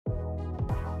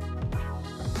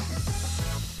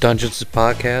Dungeons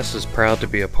Podcast is proud to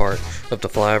be a part of the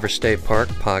Flyover State Park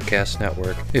Podcast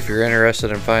Network. If you're interested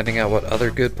in finding out what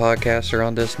other good podcasts are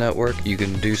on this network, you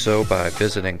can do so by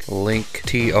visiting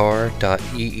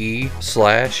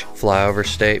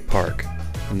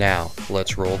linktr.ee/flyoverstatepark. Now,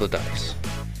 let's roll the dice.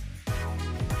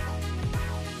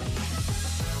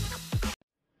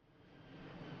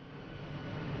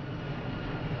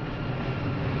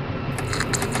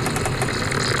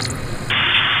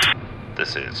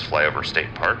 This is Flyover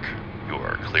State Park. You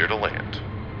are clear to land.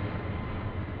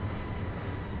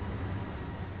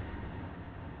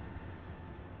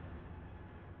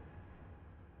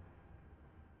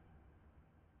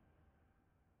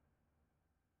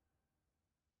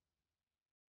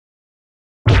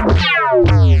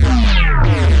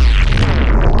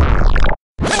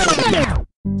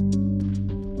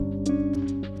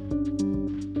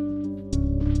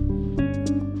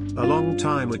 A long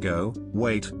time ago,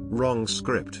 wait, wrong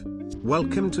script.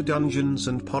 Welcome to Dungeons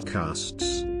and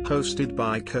Podcasts, hosted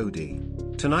by Cody.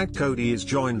 Tonight Cody is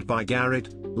joined by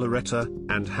Garret, Lauretta,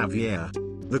 and Javier.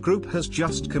 The group has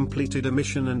just completed a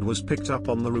mission and was picked up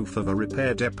on the roof of a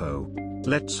repair depot.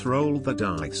 Let's roll the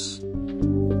dice.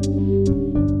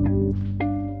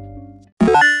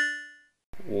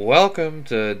 Welcome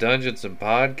to Dungeons and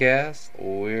Podcasts.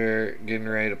 We're getting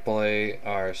ready to play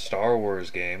our Star Wars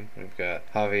game. We've got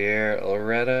Javier,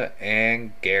 Lauretta,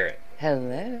 and Garret.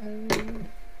 Hello.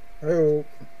 Hello.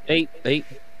 Hey.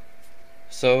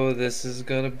 So this is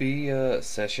going to be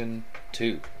session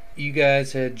 2. You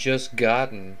guys had just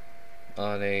gotten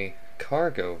on a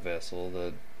cargo vessel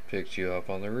that picked you up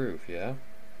on the roof, yeah?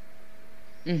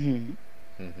 Mm-hmm.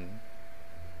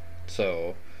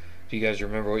 So, do you guys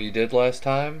remember what you did last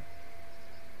time?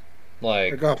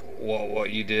 Like, what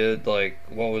you did? Like,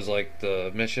 what was, like, the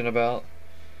mission about?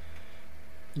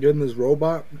 Getting this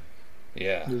robot?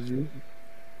 Yeah.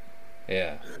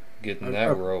 Yeah. Getting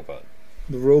that robot.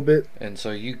 The robot. And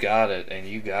so you got it, and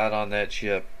you got on that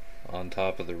ship on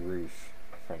top of the roof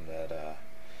from that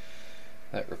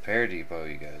repair depot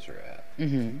you guys were at.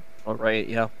 Mm-hmm. All right,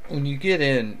 yeah. When you get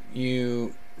in,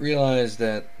 you realize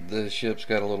that the ship's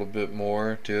got a little bit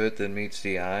more to it than meets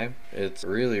the eye. It's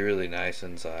really, really nice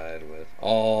inside with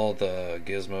all the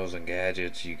gizmos and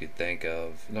gadgets you could think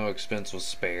of. No expense was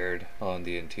spared on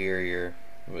the interior,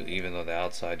 even though the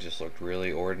outside just looked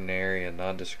really ordinary and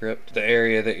nondescript. The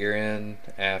area that you're in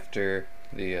after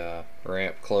the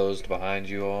ramp closed behind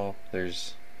you all,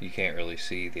 you can't really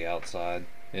see the outside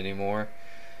anymore.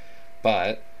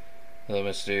 But the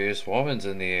mysterious woman's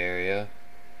in the area,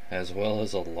 as well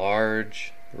as a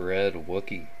large red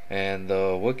Wookiee. And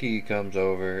the Wookiee comes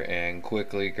over and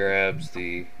quickly grabs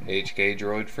the HK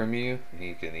droid from you.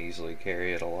 He can easily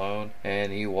carry it alone.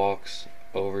 And he walks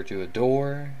over to a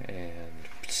door, and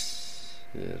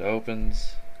it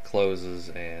opens, closes,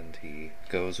 and he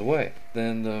goes away.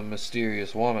 Then the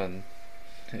mysterious woman,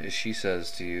 she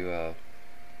says to you,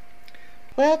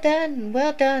 Well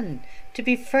done. To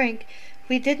be frank,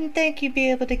 we didn't think you'd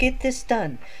be able to get this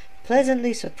done.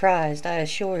 Pleasantly surprised, I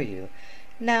assure you.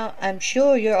 Now, I'm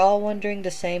sure you're all wondering the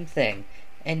same thing,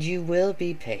 and you will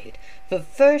be paid. But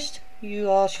first, you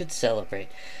all should celebrate.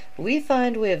 We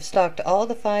find we have stocked all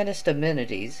the finest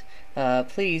amenities.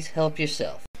 Please help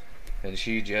yourself. And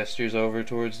she gestures over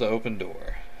towards the open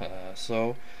door.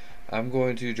 So, I'm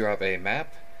going to drop a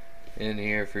map in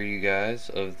here for you guys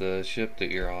of the ship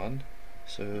that you're on.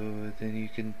 So then you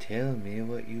can tell me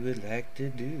what you would like to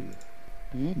do.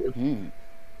 Mm-hmm.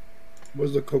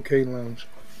 Where's the cocaine lounge?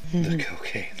 The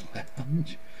cocaine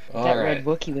lounge. That red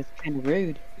Wookiee was kind of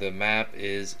rude. The map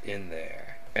is in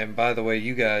there. And by the way,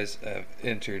 you guys have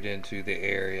entered into the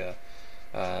area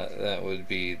that would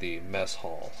be the mess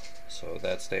hall. So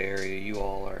that's the area you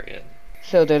all are in.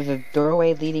 So there's a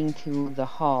doorway leading to the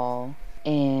hall,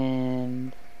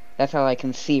 and that's all I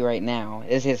can see right now.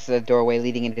 Is just the doorway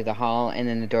leading into the hall, and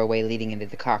then the doorway leading into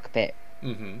the cockpit.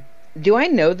 Mm-hmm. Do I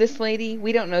know this lady?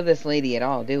 We don't know this lady at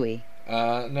all, do we?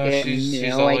 No, she's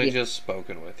no only idea. just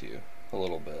spoken with you a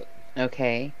little bit.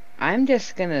 Okay. I'm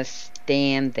just gonna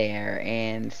stand there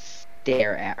and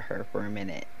stare at her for a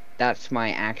minute. That's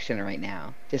my action right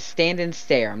now. Just stand and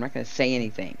stare. I'm not gonna say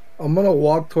anything. I'm gonna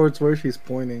walk towards where she's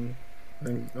pointing.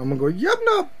 And I'm gonna go, yep,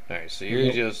 no. Alright, so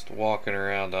you're just walking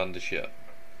around on the ship.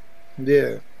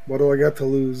 Yeah. What do I got to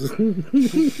lose?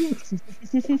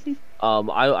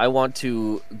 I want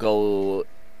to go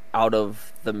out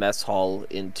of the mess hall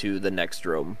into the next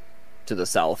room to the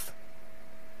south.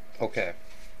 Okay.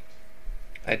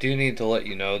 I do need to let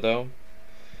you know, though,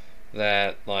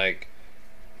 that, like,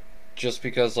 just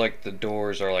because like the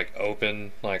doors are like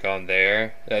open like on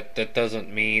there, that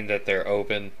doesn't mean that they're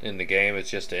open in the game. It's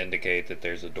just to indicate that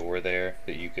there's a door there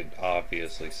that you could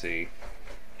obviously see.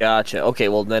 Gotcha. Okay,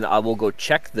 well then I will go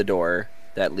check the door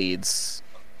that leads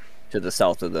to the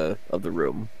south of the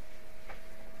room.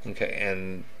 Okay,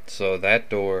 and so that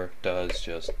door does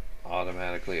just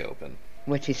automatically open.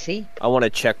 What you see? I want to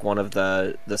check one of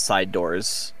the side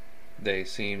doors. They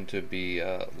seem to be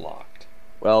locked.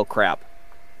 Well, crap.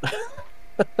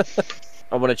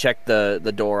 I want to check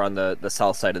the door on the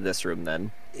south side of this room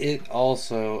then. It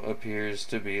also appears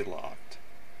to be locked.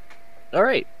 All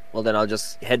right. Well, then I'll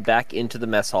just head back into the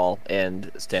mess hall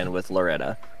and stand with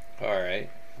Lauretta. Alright.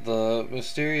 The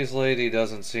mysterious lady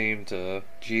doesn't seem to...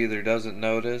 She either doesn't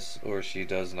notice or she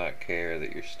does not care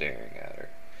that you're staring at her.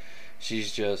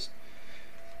 She's just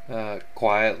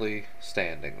quietly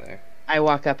standing there. I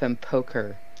walk up and poke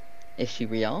her. Is she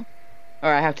real?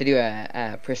 Or I have to do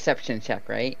a perception check,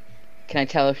 right? Can I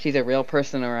tell if she's a real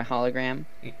person or a hologram?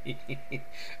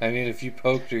 I mean, if you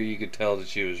poked her, you could tell that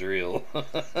she was real.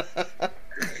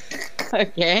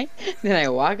 Okay. Then I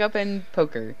walk up and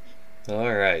poke her.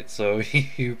 Alright, so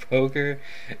you poke her,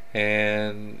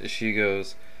 and she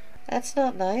goes, That's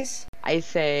not nice. I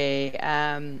say,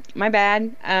 my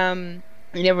bad.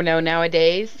 You never know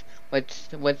nowadays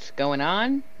what's going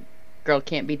on. Girl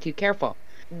can't be too careful.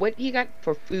 What do you got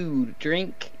for food,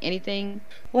 drink, anything?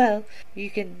 Well, you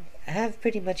can have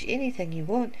pretty much anything you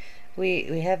want.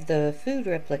 We have the food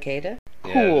replicator.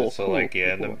 yeah, Cool, so cool, like,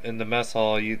 yeah, cool. in the mess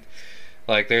hall, you,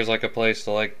 like, there's like a place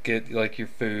to like get like your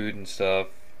food and stuff.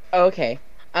 Oh, okay.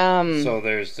 So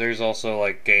there's also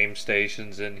like game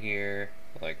stations in here,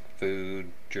 like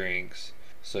food, drinks.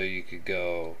 So you could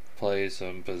go play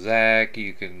some Pizzac,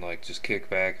 you can like just kick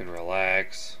back and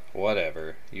relax,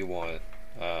 whatever you want.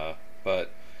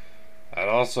 But I'd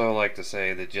also like to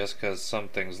say that just because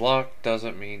something's locked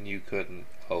doesn't mean you couldn't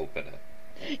open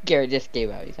it. Garret just gave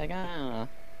out. He's like, ah.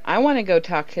 I want to go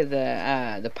talk to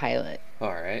the pilot.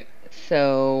 Alright.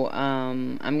 So,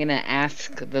 I'm gonna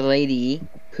ask the lady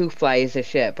who flies the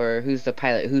ship, or who's the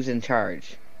pilot, who's in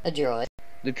charge. A droid.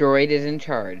 The droid is in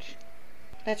charge.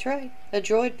 That's right. A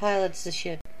droid pilots the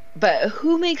ship. But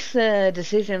who makes the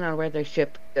decision on where the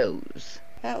ship goes?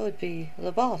 That would be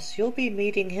the boss. You'll be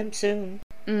meeting him soon.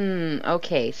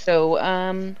 Okay. So,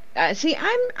 see,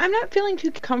 I'm not feeling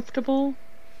too comfortable.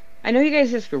 I know you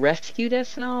guys just rescued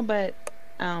us and all, but,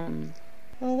 Well,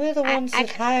 we're the ones that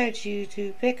hired you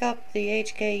to pick up the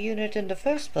HK unit in the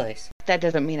first place. that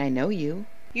doesn't mean I know you.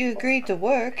 You agreed to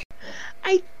work.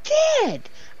 I did!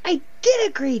 I did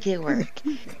agree to work.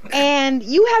 And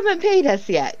you haven't paid us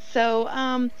yet.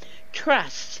 So,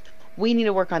 trust. We need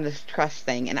to work on this trust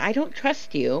thing. And I don't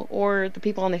trust you or the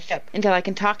people on the ship until I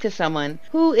can talk to someone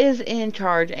who is in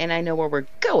charge and I know where we're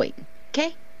going.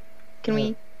 Okay? Can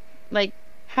we, like,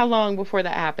 how long before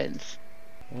that happens?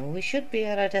 Well, we should be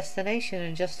at our destination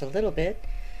in just a little bit.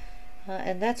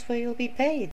 And that's where you'll be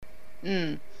paid.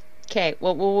 Okay,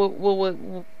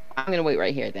 well, I'm gonna wait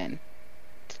right here then.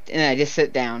 And I just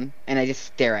sit down and I just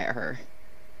stare at her.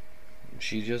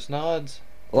 She just nods.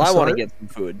 Well, I want to Sorry? get some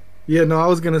food. Yeah, no, I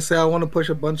was gonna say I want to push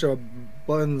a bunch of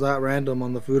buttons at random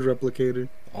on the food replicator.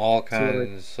 All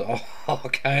kinds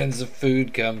of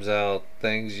food comes out.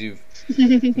 Things you've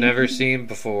never seen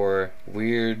before.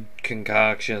 Weird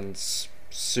concoctions,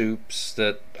 soups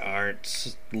that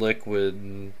aren't liquid,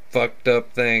 and fucked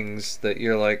up things that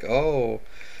you're like, oh.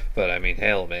 But I mean,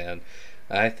 hell, man.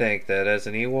 I think that as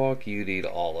an Ewok, you'd eat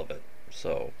all of it.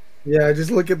 So, Yeah,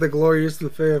 just look at the glorious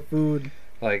buffet of food.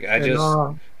 like, And,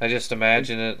 I just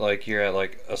imagine it like you're at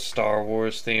like a Star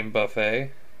Wars themed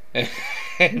buffet,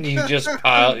 and you just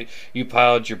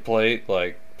piled your plate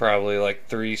like probably like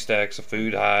 3 stacks of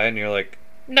food high, and you're like,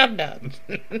 num num.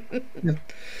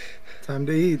 Time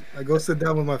to eat. I go sit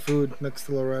down with my food next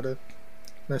to Lauretta,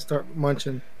 and I start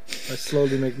munching. I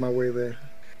slowly make my way there.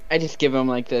 I just give him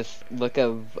like this look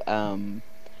of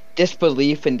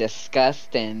disbelief and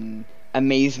disgust and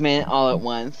amazement all at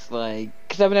once, like,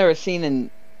 because I've never seen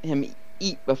him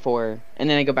eat before. And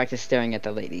then I go back to staring at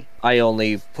the lady. I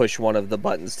only push one of the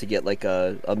buttons to get like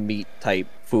a meat type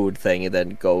food thing and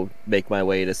then go make my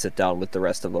way to sit down with the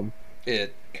rest of them.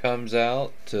 It comes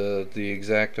out to the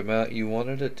exact amount you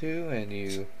wanted it to, and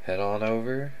you head on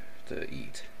over to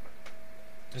eat.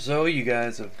 So you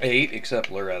guys have ate, except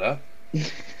Lauretta.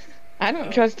 I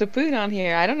don't trust the food on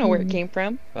here. I don't know where it came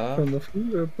from. From the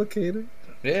food replicator.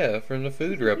 Yeah, from the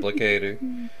food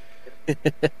replicator.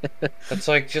 That's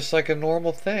like just like a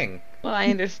normal thing Well, I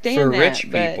understand for that, rich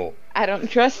but people. I don't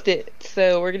trust it,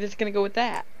 so we're just gonna go with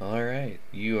that. All right,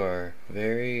 you are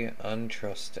very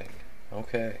untrusting.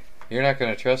 Okay. You're not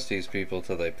going to trust these people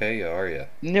till they pay you, are you?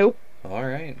 Nope. All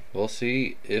right. We'll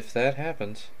see if that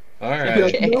happens. All right.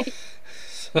 Okay.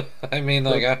 I mean,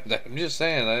 like, I'm just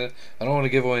saying, I don't want to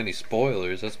give away any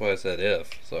spoilers. That's why I said if.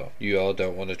 So, you all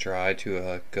don't want to try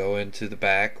to go into the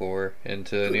back or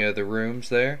into any other rooms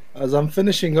there? As I'm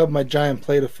finishing up my giant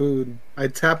plate of food, I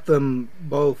tap them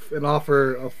both and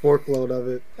offer a fork load of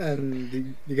it. And do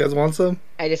you guys want some?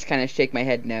 I just kind of shake my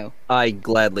head no. I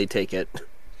gladly take it.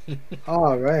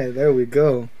 All right, there we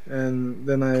go. And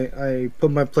then I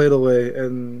put my plate away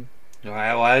and...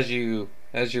 Well, as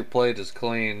your plate is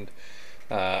cleaned,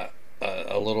 a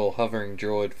little hovering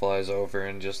droid flies over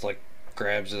and just like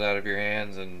grabs it out of your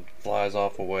hands and flies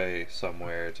off away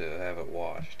somewhere to have it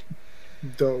washed.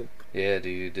 Dope. Yeah,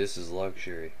 dude, this is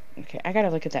luxury. Okay, I gotta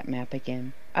look at that map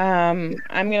again. I'm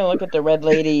gonna look at the red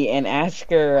lady and ask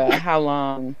her how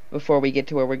long before we get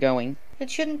to where we're going. It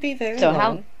shouldn't be very So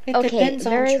long. It okay, depends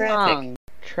on very traffic. long.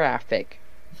 Traffic.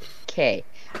 Okay.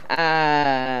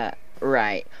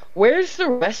 Right. Where's the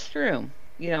restroom?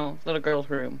 You know, little girl's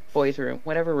room, boy's room,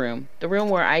 whatever room. The room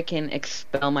where I can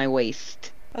expel my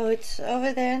waste. Oh, it's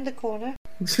over there in the corner.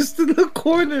 Just in the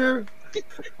corner.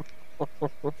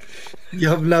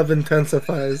 Yum love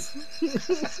intensifies.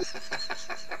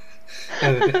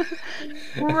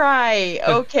 Right.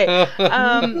 Okay.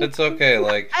 It's okay.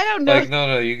 Like, I don't know. Like,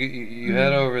 no, you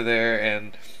head over there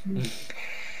and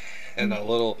a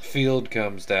little field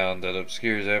comes down that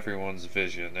obscures everyone's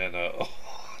vision, and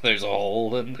there's a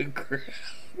hole in the ground.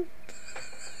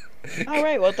 All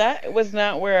right. Well, that was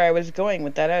not where I was going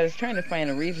with that. I was trying to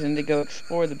find a reason to go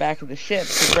explore the back of the ship.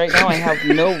 Because right now I have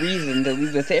no reason to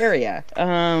leave this area.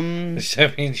 I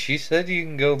mean, she said you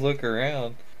can go look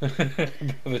around,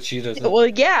 but she doesn't. Well,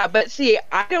 yeah, but see,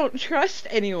 I don't trust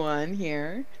anyone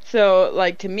here. So,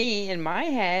 like, to me, in my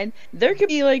head, there could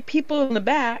be, like, people in the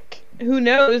back who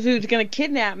knows who's going to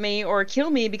kidnap me or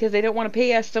kill me because they don't want to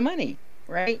pay us the money,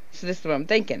 right? So this is what I'm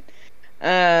thinking.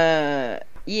 Yeah.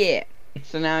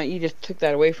 So now you just took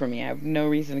that away from me. I have no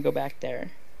reason to go back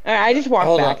there. All right, I just walked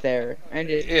Hold back on. there. I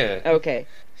just, Yeah. Okay.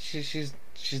 She's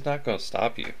not gonna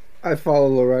stop you. I follow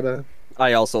Lauretta.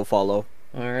 I also follow.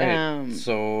 All right. Um,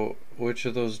 So, which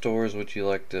of those doors would you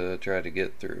like to try to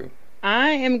get through?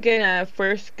 I am gonna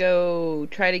first go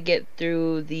try to get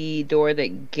through the door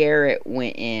that Garret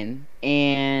went in,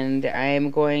 and I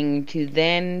am going to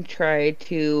then try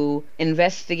to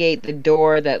investigate the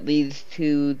door that leads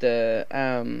to the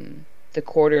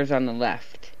quarters on the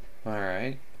left. All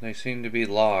right. They seem to be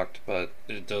locked, but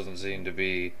it doesn't seem to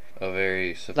be a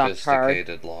very Locked hard.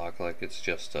 sophisticated lock. Like it's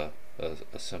just a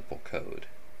simple code.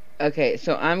 Okay,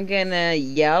 so I'm gonna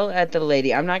yell at the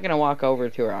lady. I'm not gonna walk over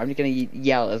to her. I'm just gonna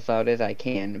yell as loud as I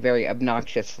can, very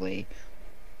obnoxiously.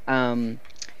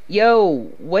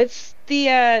 Yo, what's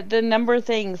the number of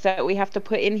things that we have to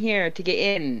put in here to get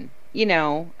in? You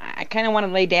know, I kind of want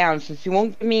to lay down since you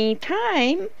won't give me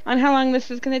time on how long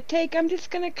this is gonna take. I'm just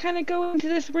gonna kind of go into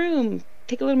this room,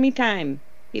 take a little me time,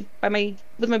 with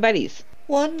my buddies.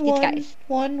 One, guys.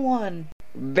 1.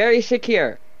 Very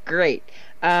secure. Great.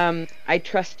 I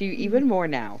trust you even more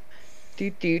now.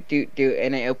 Doot,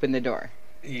 and I open the door.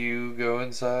 You go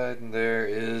inside, and there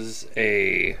is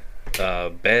a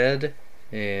bed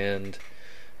and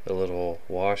a little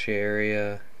wash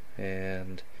area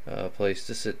and a place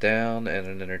to sit down and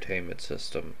an entertainment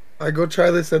system. I go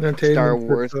try this entertainment Star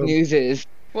Wars system. newses.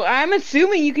 Well, I'm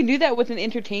assuming you can do that with an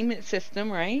entertainment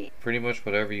system, right? Pretty much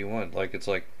whatever you want. Like it's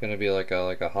like gonna be like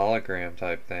a hologram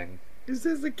type thing. Is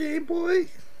this a Game Boy?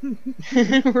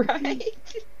 Right?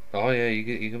 Oh yeah,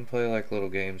 you can play like little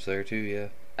games there too. Yeah.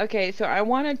 Okay, so I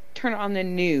want to turn on the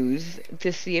news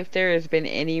to see if there has been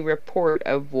any report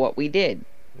of what we did.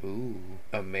 Ooh,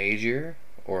 a major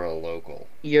or a local?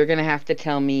 You're gonna have to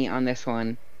tell me on this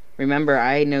one. Remember,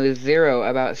 I know zero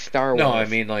about Star Wars. No, I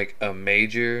mean like a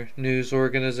major news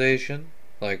organization,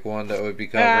 like one that would be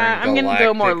covering I'm gonna galactic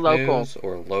go more local. news,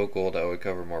 or local that would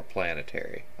cover more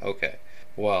planetary. Okay.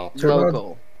 Well,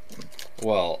 Local.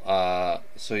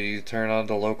 So you turn on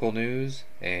the local news,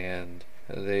 and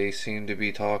they seem to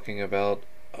be talking about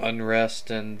unrest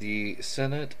in the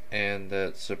Senate, and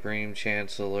that Supreme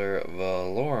Chancellor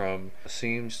Valorum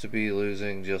seems to be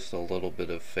losing just a little bit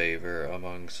of favor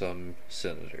among some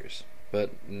senators.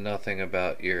 But nothing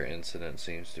about your incident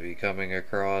seems to be coming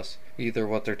across either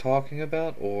what they're talking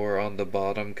about or on the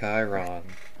bottom Chiron.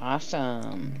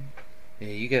 Awesome. Yeah,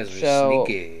 you guys are So-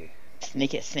 sneaky.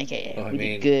 Sneaky. Oh, I We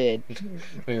mean- did good.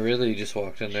 I mean, really, you just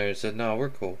walked in there and said, "No, we're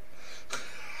cool.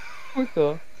 We're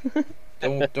cool.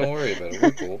 Don't worry about it.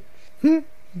 We're cool."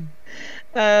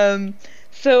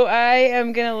 So I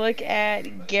am gonna look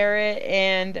at Garret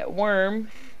and Worm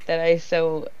that I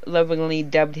so lovingly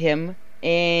dubbed him,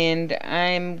 and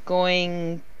I'm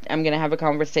gonna have a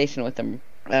conversation with him.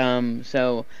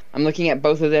 So I'm looking at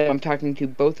both of them. I'm talking to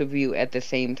both of you at the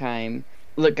same time.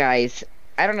 Look, guys,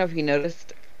 I don't know if you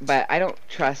noticed, but I don't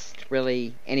trust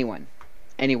really anyone,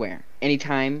 anywhere,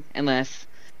 anytime, unless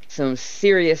some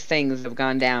serious things have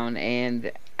gone down,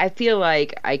 and I feel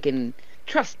like I can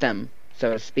trust them,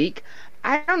 so to speak.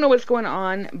 I don't know what's going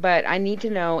on, but I need to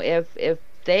know if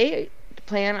they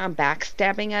plan on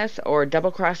backstabbing us or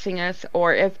double crossing us,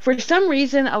 or if for some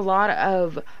reason a lot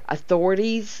of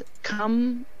authorities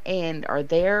come and are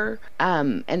there,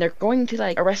 and they're going to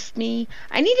like arrest me.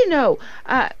 I need to know.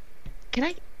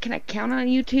 Can I count on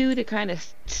you two to kind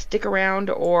of stick around,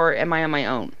 or am I on my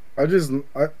own? I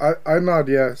nod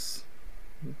yes.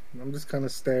 I'm just kind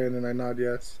of staring and I nod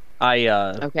yes.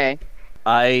 Okay.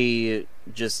 I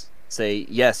just say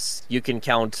yes, you can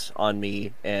count on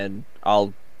me, and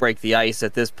I'll break the ice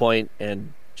at this point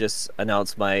and just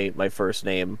announce my first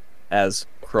name as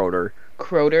Croder.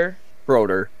 Croder.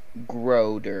 Croder.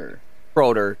 Groder.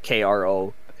 Croder.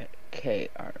 Kro. Okay.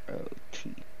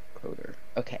 Krot. Croder.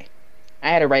 Okay. I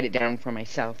had to write it down for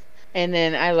myself. And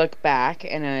then I look back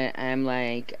and I'm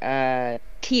like,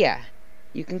 Tia.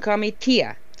 You can call me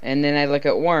Tia. And then I look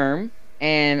at Worm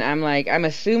and I'm like, I'm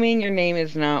assuming your name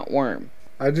is not Worm.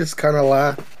 I just kind of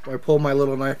laugh. I pull my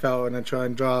little knife out and I try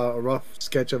and draw a rough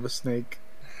sketch of a snake.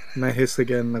 And I hiss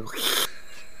again.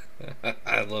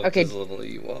 I love this little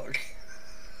Ewok.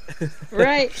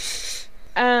 Right.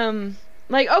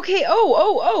 Like, okay,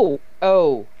 oh,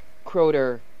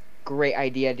 Croder. Great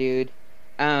idea, dude.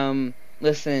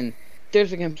 Listen,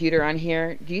 there's a computer on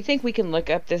here. Do you think we can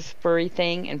look up this furry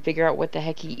thing and figure out what the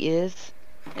heck he is?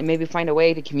 And maybe find a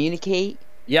way to communicate?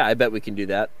 Yeah, I bet we can do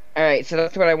that. Alright, so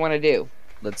that's what I want to do.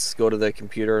 Let's go to the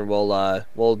computer and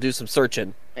we'll do some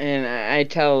searching. And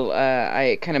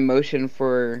I kind of motion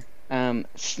for,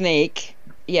 Snake.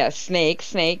 Yeah,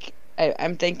 Snake.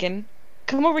 I'm thinking,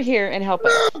 come over here and help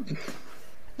us.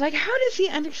 Like, how does he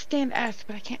understand us,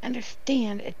 but I can't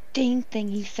understand a dang thing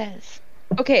he says?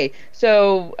 Okay,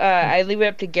 so I leave it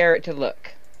up to Garret to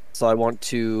look. So I want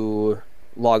to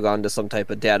log on to some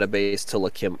type of database to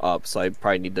look him up, so I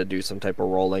probably need to do some type of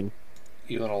rolling.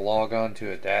 You want to log on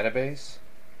to a database?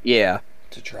 Yeah.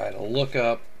 To try to look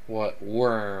up what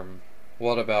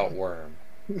about Worm?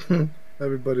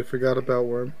 Everybody forgot about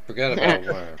Worm. Forgot about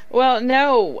Worm. Well,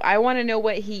 no, I want to know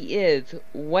what he is.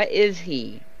 What is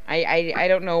he? I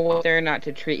don't know whether or not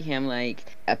to treat him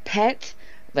like a pet,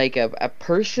 like a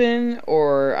person,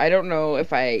 or I don't know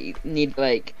if I need to,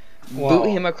 like, boot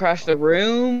him across the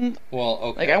room. Well,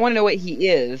 okay. Like, I want to know what he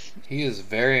is. He is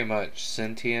very much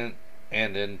sentient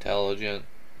and intelligent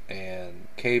and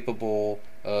capable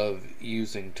of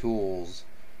using tools,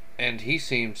 and he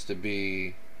seems to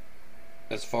be,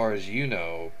 as far as you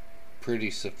know, pretty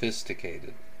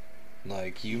sophisticated.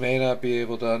 Like, you may not be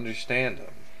able to understand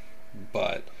him,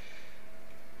 but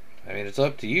I mean, it's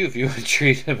up to you if you want to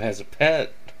treat him as a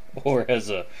pet or as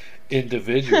a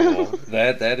individual.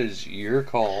 that is your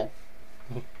call.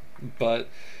 But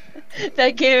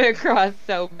that came across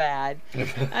so bad.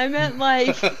 I meant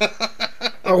like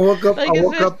I woke up. Like, is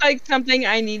this like something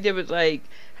I need to like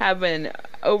have an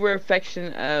over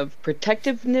affection of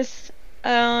protectiveness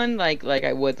on, like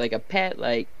I would like a pet?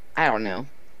 Like, I don't know.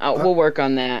 We'll work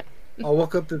on that. I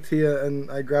walk up to Tia and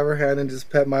I grab her hand and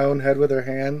just pet my own head with her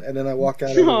hand, and then I walk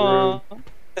out of the room.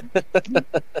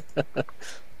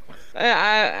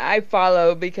 I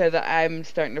follow because I'm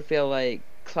starting to feel like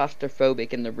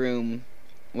claustrophobic in the room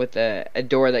with a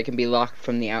door that can be locked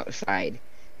from the outside.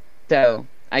 So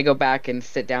I go back and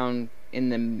sit down in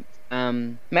the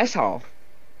mess hall,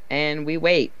 and we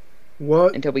wait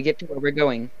until we get to where we're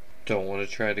going. Don't want to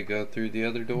try to go through the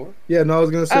other door? Yeah, no, I was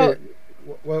gonna say.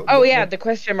 The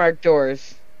question mark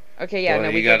doors. Okay, yeah,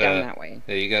 we go down that way.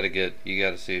 Yeah, you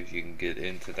gotta see if you can get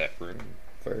into that room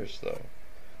first, though.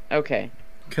 Okay.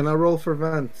 Can I roll for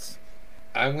vents?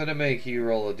 I'm gonna make you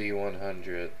roll a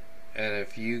D100, and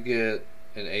if you get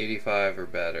an 85 or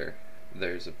better,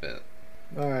 there's a vent.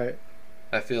 Alright.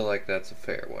 I feel like that's a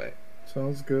fair way.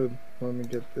 Sounds good. Let me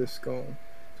get this going.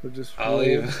 So just I'll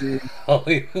even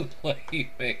let you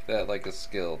make that like a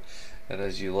skill. And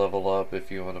as you level up,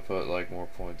 if you want to put like more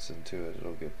points into it,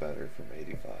 it'll get better from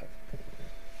 85.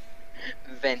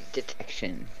 Vent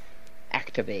detection.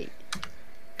 Activate.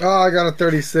 Oh, I got a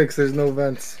 36. There's no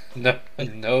vents.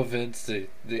 No vents that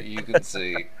you can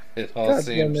see. It all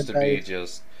seems to be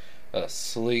just a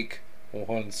sleek,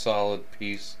 one solid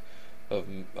piece of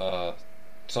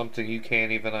something you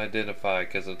can't even identify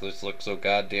because it just looks so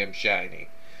goddamn shiny.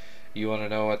 You want to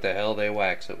know what the hell they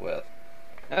wax it with?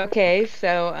 Okay,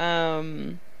 so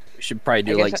should probably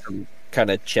do guess like some kind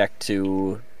of check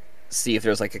to see if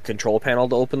there's like a control panel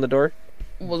to open the door.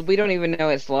 Well, we don't even know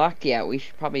it's locked yet. We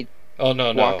should probably Oh,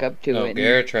 no, walk up to no. it.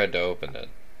 Garret tried to open it,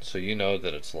 so you know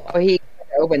that it's locked. Oh, he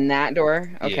opened that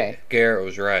door? Yeah, Okay. Garret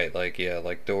was right. Like, yeah,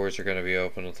 like doors are gonna be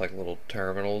open with like little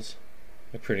terminals.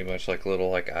 They're pretty much like little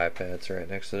like iPads right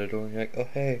next to the door. You're like, oh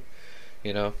hey,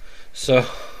 you know. So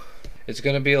it's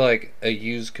gonna be like a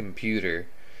used computer,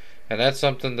 and that's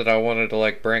something that I wanted to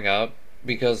like bring up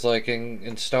because like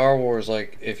in Star Wars,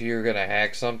 like if you're gonna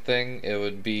hack something, it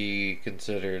would be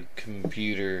considered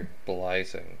computer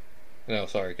splicing. No,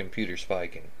 sorry, computer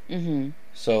spiking. Mm-hmm.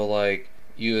 So like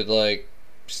you would like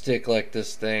stick like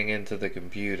this thing into the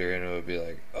computer and it would be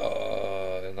like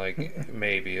and like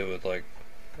maybe it would like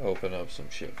open up some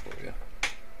shit for you.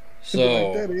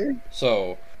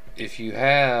 So if you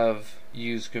have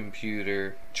used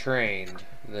computer trained,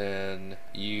 then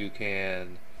you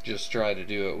can just try to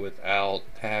do it without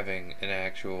having an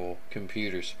actual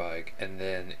computer spike, and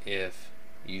then if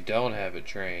you don't have it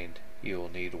trained, you will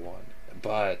need one.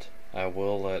 But I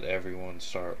will let everyone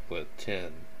start with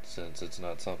 10 since it's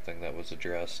not something that was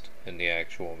addressed in the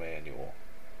actual manual,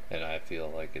 and I feel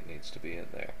like it needs to be in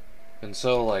there. And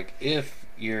so like if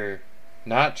you're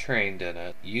not trained in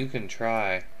it, you can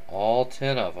try all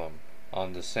 10 of them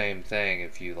on the same thing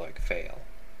if you like fail,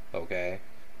 okay?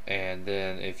 And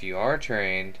then if you are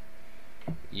trained,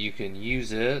 you can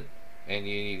use it, and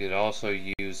you could also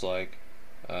use like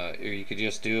or you could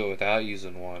just do it without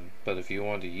using one. But if you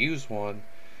wanted to use one,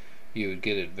 you would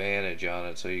get advantage on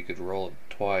it, so you could roll it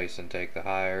twice and take the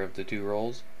higher of the two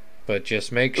rolls. But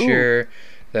just make sure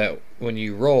that when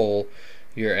you roll,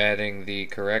 you're adding the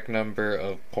correct number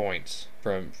of points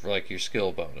from like your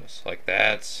skill bonus. Like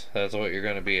that's what you're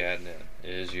going to be adding in,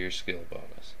 is your skill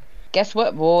bonus. Guess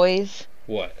what, boys?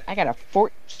 What? I got a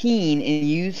 14 in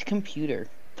used computer.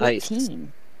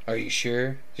 14. Are you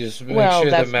sure? Just make Well, sure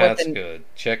the that's what math's the- good.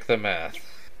 Check the math.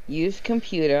 Used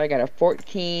computer, I got a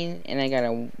 14, and I got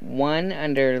a 1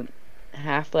 under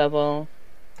half level,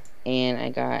 and I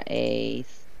got a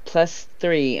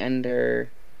 +3 under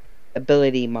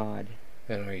ability mod.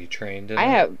 And are you trained in I it?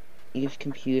 have used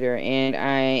computer, and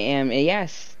I am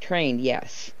trained,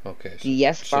 yes. Okay, The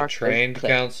yes so box was trained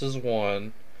clicked. counts as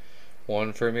one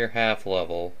from your half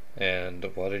level, and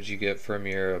what did you get from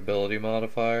your ability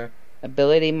modifier?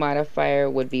 Ability modifier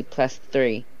would be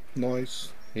 +3.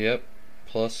 Nice. Yep,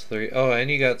 +3. Oh, and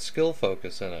you got skill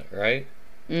focus in it, right?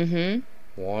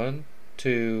 Mm-hmm. 1,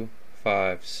 2,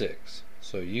 5, 6.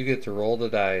 So you get to roll the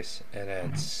dice and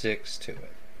add 6 to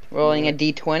it. Rolling a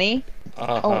d20.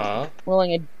 Uh-huh.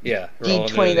 Rolling a Yeah.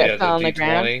 D20 rolling that the fell on the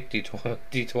ground.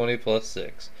 D20 plus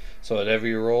 6. So whatever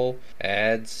you roll,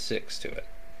 add 6 to it.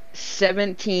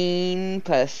 17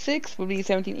 plus 6 would be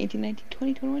 17, 18, 19,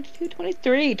 20, 21, 22,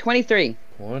 23. 23.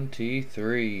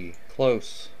 23.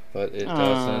 Close, but it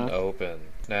doesn't open.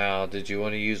 Now, did you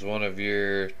want to use one of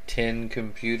your 10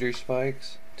 computer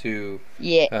spikes to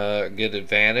Yeah. get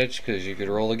advantage? Because you could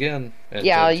roll again. And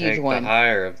Yeah, then I'll use take one. the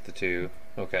higher of the two.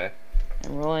 Okay.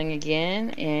 I'm rolling again,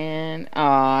 and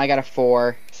I got a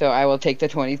 4. So I will take the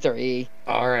 23.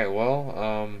 Alright,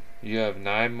 well, you have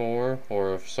 9 more,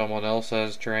 or if someone else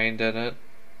has trained in it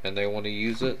and they want to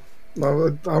use it.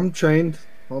 No, I'm trained.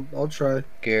 I'll try.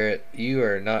 Garret, you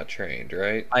are not trained,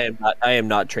 right? I am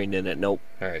not trained in it. Nope.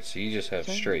 Alright, so you just have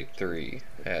straight 3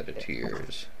 added to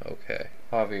yours. Okay.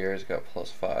 Javier's got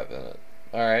 +5 in it.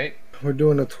 Alright. We're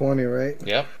doing a 20, right?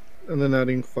 Yep. And then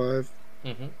adding 5.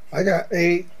 Mm-hmm. I got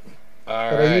 8.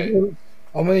 Alright.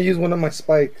 I'm gonna use one of my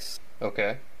spikes.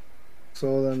 Okay.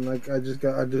 So then, like, I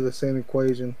do the same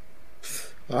equation.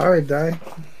 All right, Die.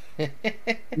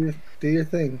 Do your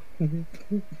thing.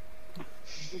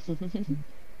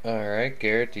 Alright,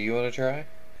 Garret, do you want to try?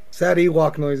 Sad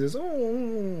Ewok noises.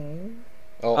 Oh.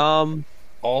 Oh,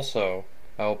 also,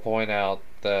 I'll point out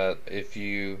that if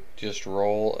you just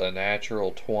roll a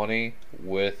natural 20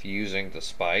 with using the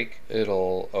spike,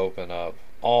 it'll open up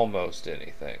almost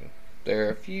anything. There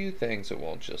are a few things that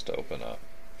won't just open up.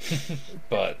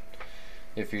 But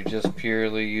if you're just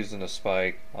purely using a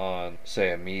spike on,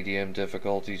 say, a medium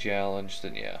difficulty challenge,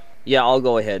 then yeah. Yeah, I'll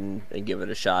go ahead and give it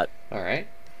a shot. Alright.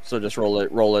 So just roll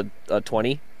a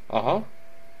 20. Uh-huh.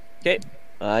 Okay.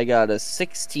 I got a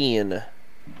 16.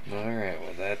 Alright,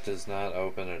 well that does not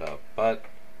open it up. But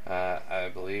I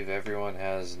believe everyone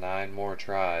has 9 more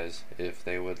tries if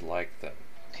they would like them.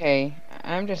 Okay,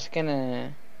 I'm just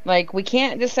gonna... Like, we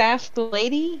can't just ask the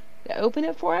lady to open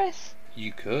it for us?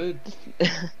 You could.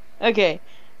 Okay,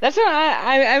 that's what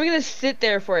I'm gonna sit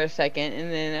there for a second,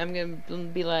 and then I'm gonna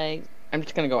be like, I'm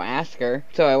just gonna go ask her.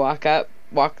 So I walk up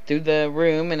walk through the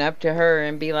room and up to her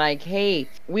and be like, hey,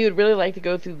 we would really like to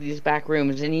go through these back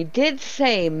rooms. And you did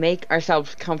say make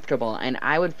ourselves comfortable. And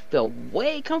I would feel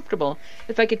way comfortable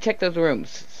if I could check those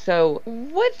rooms. So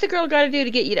what's the girl got to do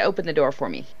to get you to open the door for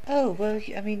me? Oh, well,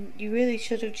 I mean, you really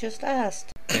should have just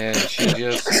asked. And she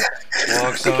just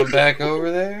walks on back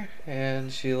over there,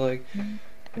 and she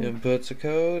inputs a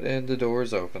code, and the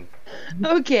door's open.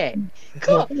 Okay,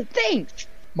 cool, thanks.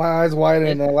 My eyes widen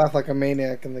and I laugh like a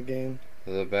maniac in the game.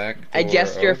 The back door I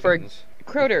gesture opens.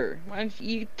 for Croter. Why don't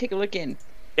you take a look in? Is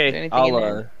there Okay, anything in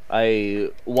there? I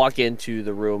walk into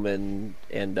the room and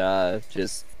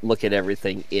just look at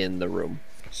everything in the room.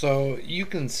 So you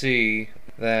can see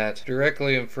that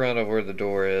directly in front of where the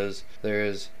door is,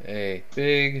 there's a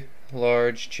big,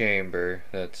 large chamber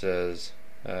that says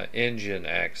engine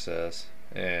access,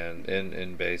 and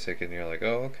in basic, and you're like,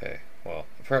 oh, okay. Well,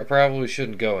 probably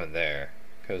shouldn't go in there,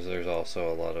 because there's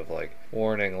also a lot of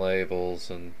warning labels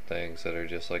and things that are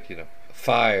just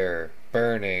fire,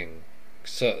 burning,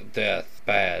 death,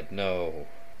 bad, no.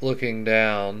 Looking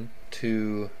down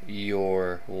to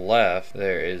your left,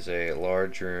 there is a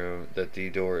large room that the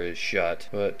door is shut,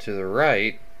 but to the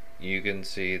right, you can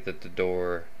see that the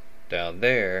door down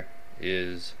there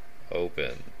is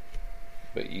open,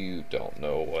 but you don't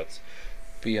know what's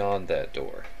beyond that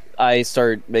door. I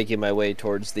start making my way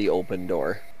towards the open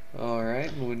door.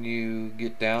 Alright, when you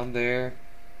get down there,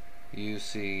 you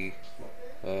see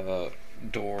a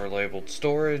door labeled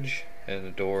storage and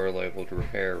a door labeled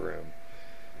repair room.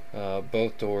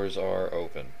 Both doors are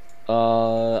open.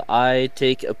 I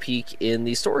take a peek in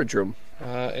the storage room.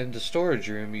 In the storage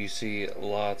room, you see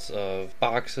lots of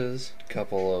boxes, a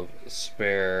couple of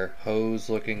spare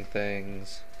hose-looking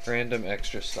things, random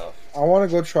extra stuff. I want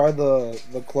to go try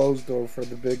the closed door for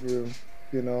the big room,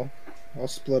 you know. I'll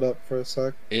split up for a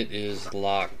sec. It is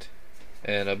locked,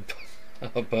 and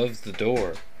above the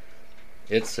door,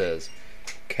 it says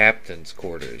Captain's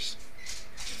Quarters.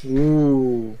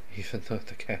 Ooh. Even though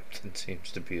the captain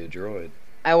seems to be a droid.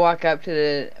 I walk up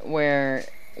to where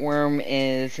Worm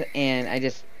is, and I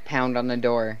just pound on the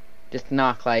door. Just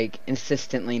knock,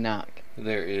 insistently knock.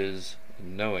 There is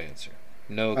no answer.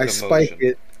 No I commotion. spike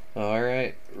it.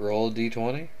 Alright, roll a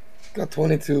d20. Got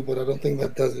 22, but I don't think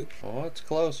that does it. Oh, it's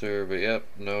closer, but yep,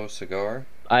 no cigar.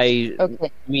 I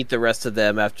Okay. meet the rest of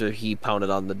them after he pounded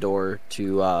on the door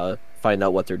to find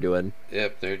out what they're doing.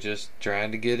 Yep, they're just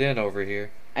trying to get in over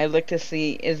here. I look to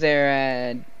see, is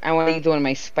there I want to use one of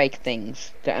my spike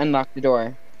things to unlock the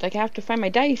door. I have to find my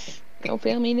dice. Don't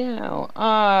fail me now. Oh,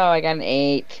 I got an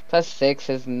 8. Plus 6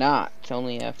 is not. It's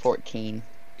only a 14.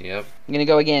 Yep. I'm gonna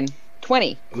go again.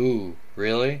 20. Ooh,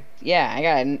 really? Yeah, I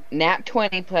got a nat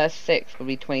 20 plus 6 will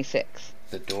be 26.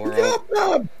 The door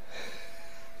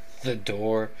The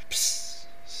door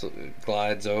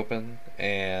glides open,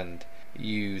 and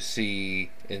you see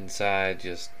inside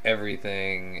just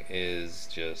everything is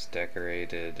just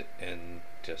decorated in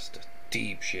just a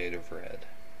deep shade of red.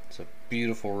 It's a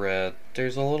beautiful red.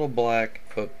 There's a little black,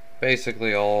 but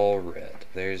basically all red.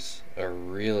 There's a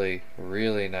really,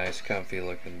 really nice comfy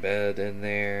looking bed in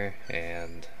there,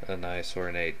 and a nice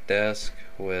ornate desk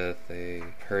with a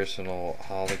personal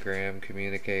hologram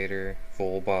communicator,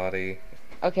 full body.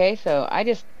 Okay, so I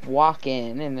just walk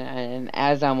in, and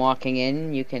as I'm walking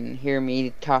in, you can hear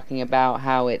me talking about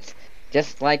how it's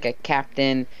just like a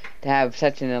captain to have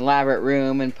such an elaborate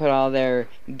room and put all their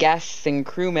guests and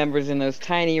crew members in those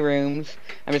tiny rooms.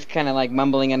 I'm just kind of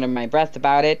mumbling under my breath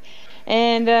about it.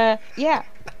 And, yeah,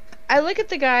 I look at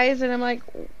the guys and I'm like,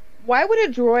 why would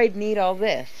a droid need all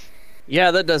this? Yeah,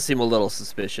 that does seem a little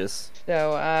suspicious.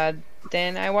 So,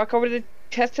 then I walk over to the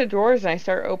chest of drawers and I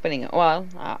start opening it. Well,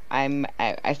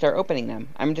 I start opening them.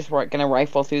 I'm just gonna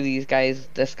rifle through this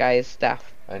guy's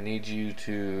stuff. I need you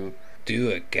to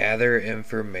do a gather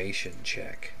information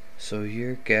check. So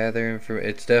you're gathering information.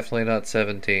 It's definitely not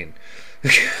 17.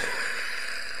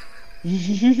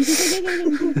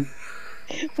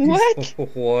 What?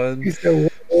 1 He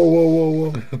said,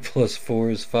 whoa. plus 4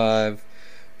 is 5,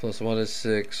 plus 1 is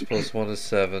 6, plus 1 is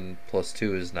 7, plus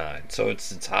 2 is 9. So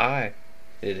it's high.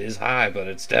 It is high, but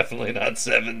it's definitely not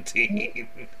 17.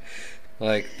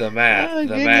 The math. Oh, the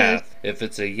goodness. math. If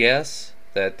it's a yes,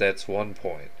 that's 1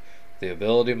 point. The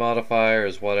ability modifier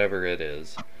is whatever it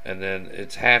is. And then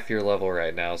it's half your level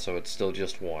right now, so it's still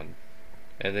just 1.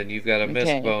 And then you've got a miss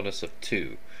Okay. bonus of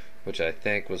 2, which I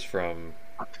think was from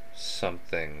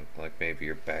something, maybe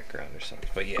your background or something.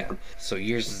 But yeah, so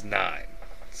yours is 9.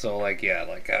 So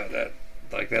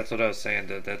that's what I was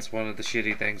saying. That's one of the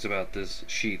shitty things about this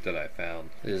sheet that I found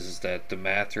is that the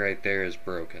math right there is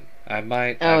broken. I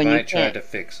might Oh, and you try can't- to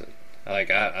fix it.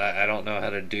 Like, I don't know how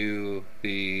to do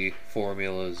the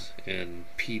formulas in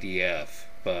PDF,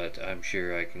 but I'm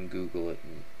sure I can Google it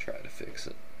and try to fix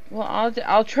it. Well,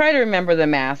 I'll try to remember the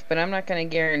math, but I'm not going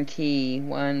to guarantee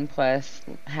 1 plus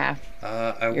half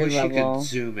I your wish you could level.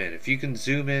 zoom in. If you can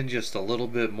zoom in just a little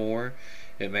bit more,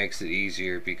 it makes it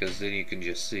easier because then you can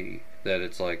just see that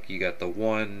it's like you got the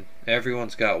one,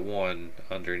 everyone's got one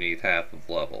underneath half of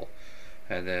level.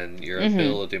 And then your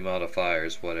ability modifier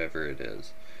is whatever it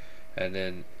is. And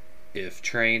then if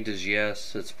trained is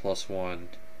yes, it's +1.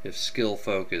 If skill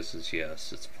focus is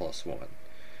yes, it's +1.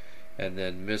 And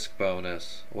then misc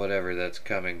bonus, whatever that's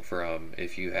coming from,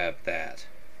 if you have that,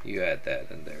 you add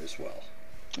that in there as well.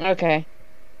 Okay.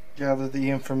 Gather the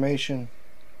information.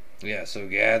 Yeah, so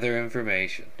gather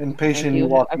information. Impatient you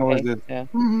walk Okay, noises.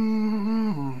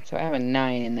 so I have a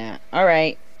 9 in that. All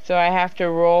right. So I have to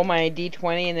roll my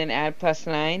d20 and then add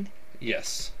 +9.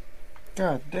 Yes.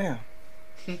 God damn.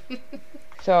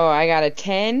 So I got a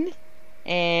 10,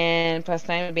 and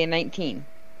 +9 would be a 19.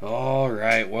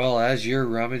 Alright, well, as you're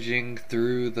rummaging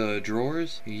through the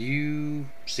drawers, you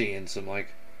seeing some, like,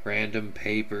 random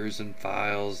papers and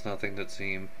files, nothing that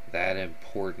seem that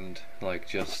important, like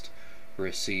just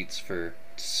receipts for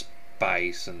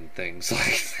spice and things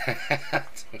like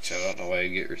that, which I don't know why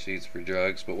you get receipts for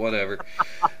drugs, but whatever.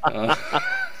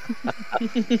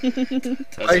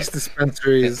 Ice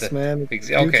dispensaries, man.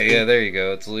 Okay, yeah, there you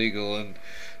go. It's legal in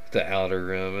the outer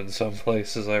rim in some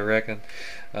places, I reckon.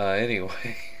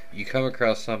 Anyway, you come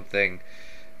across something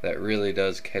that really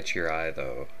does catch your eye,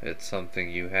 though. It's something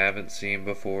you haven't seen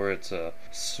before. It's a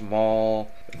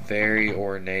small, very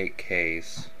ornate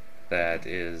case that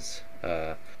is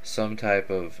some type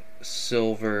of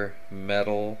silver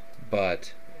metal,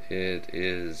 but it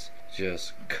is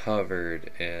just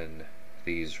covered in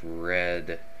these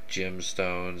red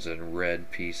gemstones and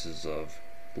red pieces of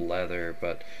leather,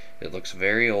 but it looks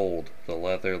very old. The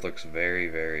leather looks very,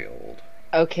 very old.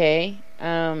 Okay.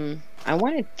 I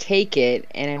want to take it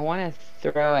and I want to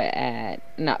throw it at,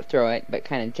 not throw it, but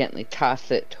kind of gently toss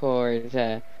it towards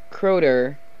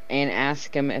Croder and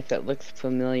ask him if it looks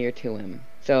familiar to him.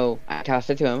 So I toss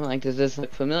it to him, like, does this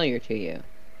look familiar to you?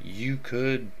 You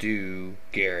could do,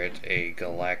 Garret, a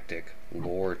galactic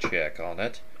lore check on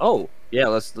it. Oh, yeah,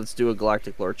 let's do a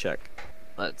galactic lore check.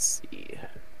 Let's see.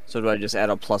 So do I just add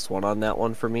a +1 on that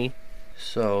one for me?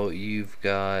 So you've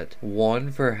got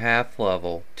 1 for half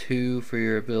level, 2 for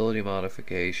your ability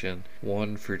modification,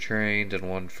 1 for trained, and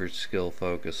 1 for skill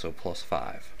focus, so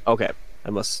 +5. Okay. I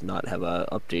must not have a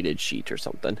updated sheet or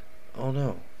something. Oh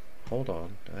no. Hold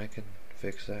on. I can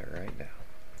fix that right now.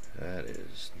 That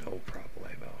is no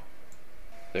problemo.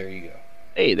 There you go.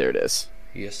 Hey, there it is.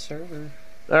 Yes, sir.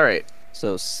 Alright.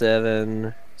 So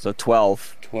 7. So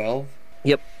 12. 12?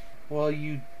 Yep. Well,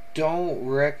 you don't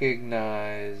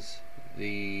recognize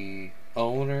the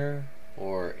owner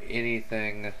or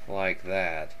anything like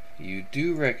that. You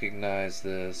do recognize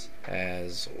this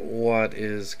as what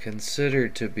is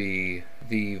considered to be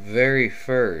the very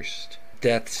first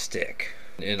death stick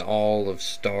in all of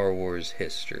Star Wars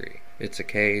history. It's a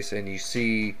case, and you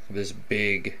see this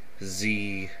big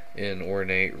Z in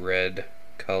ornate red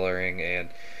coloring, and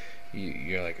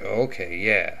you're like, okay,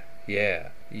 yeah.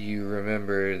 You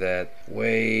remember that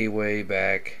way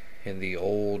back in the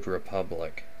old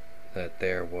Republic that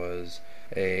there was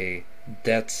a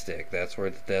death stick. That's where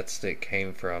the death stick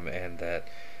came from, and that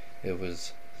it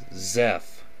was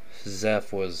Zeph.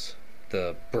 Zeph was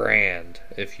the brand,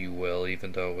 if you will,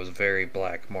 even though it was very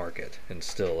black market, and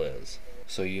still is.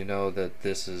 So you know that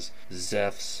this is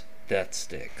Zeph's death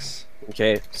sticks.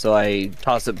 Okay, so I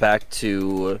toss it back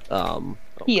to oh,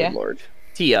 Tia. good lord.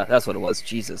 Tia, that's what it was.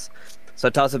 Jesus. So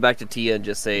I toss it back to Tia and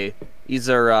just say, these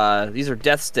are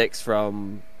death sticks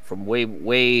from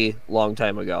way long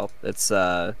time ago. It's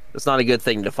not a good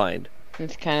thing to find.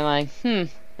 It's kind of like,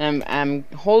 I'm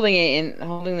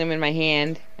holding them in my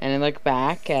hand, and I look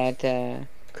back at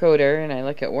Croder, and I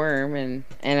look at Worm, and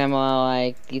I'm all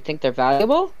like, do you think they're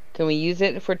valuable? Can we use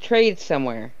it for trade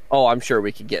somewhere? Oh, I'm sure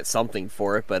we could get something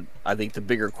for it, but I think the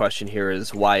bigger question here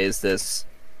is, why is this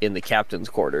in the captain's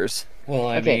quarters? Well,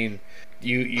 I mean,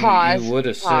 you would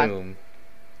assume...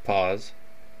 Pause.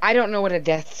 I don't know what a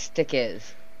death stick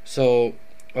is. So,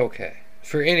 okay.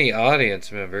 For any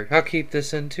audience member, I'll keep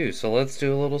this in too. So let's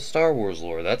do a little Star Wars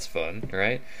lore. That's fun,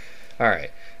 right?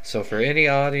 Alright. So for any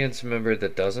audience member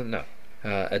that doesn't know,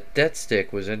 a death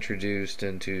stick was introduced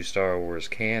into Star Wars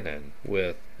canon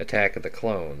with Attack of the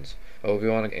Clones.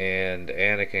 Obi-Wan and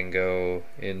Anakin go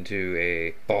into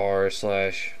a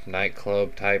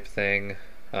bar/nightclub type thing,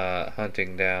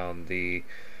 hunting down the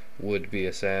would-be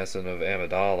assassin of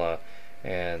Amidala,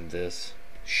 and this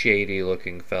shady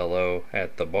looking fellow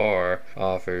at the bar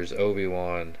offers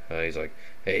Obi-Wan, he's like,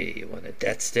 hey, you want a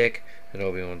death stick? And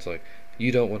Obi-Wan's like,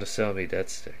 you don't want to sell me death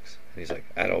sticks. And he's like,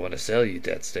 I don't want to sell you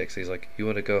death sticks. He's like, you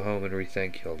want to go home and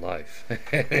rethink your life.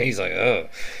 And he's like, oh.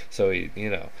 So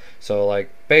so like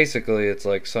basically it's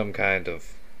like some kind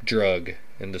of drug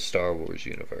in the Star Wars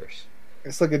universe.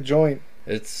 It's like a joint.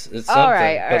 It's something,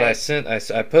 Alright, but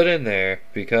alright. I put in there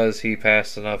because he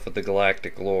passed enough of the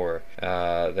galactic lore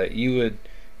that you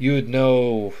would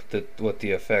know what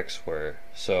the effects were.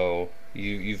 So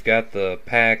you've got the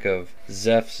pack of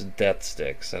Zeph's death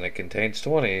sticks, and it contains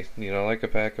 20, like a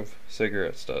pack of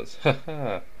cigarettes does.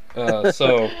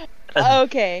 So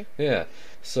Okay. yeah,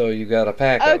 so you got a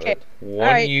pack of Okay. it, one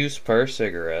Alright. use per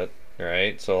cigarette,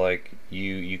 right? So like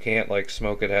you can't like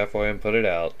smoke it halfway and put it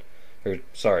out. Or,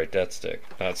 sorry, death stick,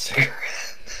 not cigarette.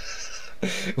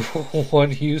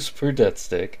 One use per death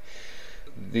stick.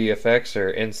 The effects are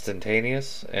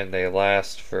instantaneous, and they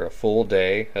last for a full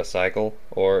day, a cycle,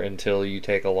 or until you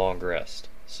take a long rest.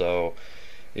 So,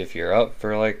 if you're up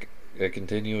for like a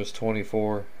continuous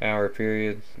 24-hour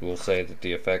period, we'll say that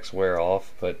the effects wear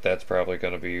off, but that's probably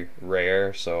going to be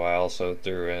rare, so I also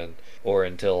threw in or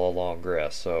until a long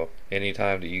rest. So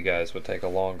anytime that you guys would take a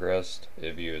long rest,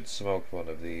 if you had smoked one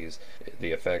of these,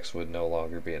 the effects would no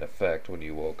longer be in effect when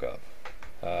you woke up.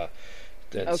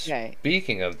 And Okay.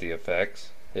 speaking of the effects,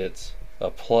 it's a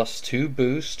 +2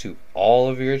 boost to all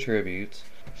of your attributes.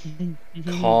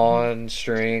 Con,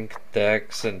 strength,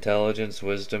 dex, intelligence,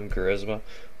 wisdom, charisma,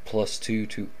 +2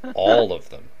 to all of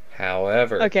them.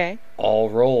 However, Okay. all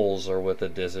rolls are with a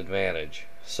disadvantage,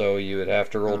 so you would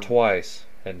have to roll twice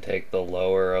and take the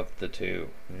lower of the two.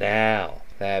 Now,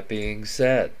 that being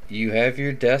said, you have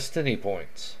your destiny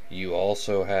points. You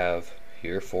also have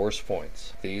your force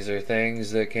points. These are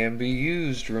things that can be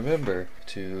used, remember,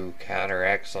 to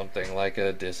counteract something like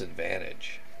a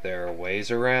disadvantage. There are ways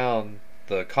around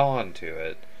the con to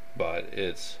it, but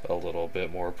it's a little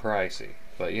bit more pricey.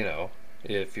 But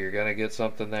if you're gonna get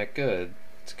something that good,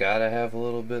 it's gotta have a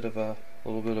little bit of a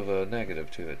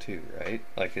negative to it too, right?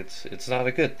 Like it's not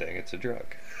a good thing, it's a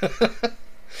drug.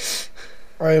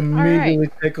 I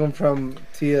immediately take them from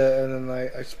Tia, and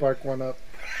then I spark one up.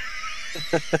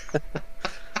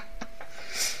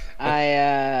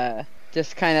 I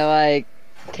just kind of like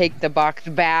take the box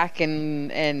back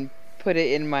and put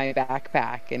it in my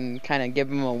backpack and kind of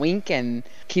give him a wink and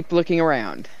keep looking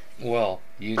around. Well,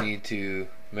 you need to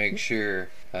make sure,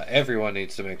 everyone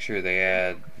needs to make sure they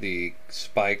add the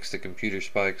spikes, the computer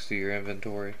spikes to your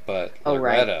inventory. But Oh,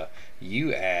 right. Lauretta,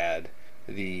 you add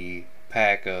the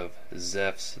pack of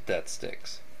Zeph's death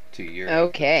sticks to your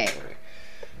Okay. inventory.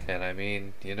 And I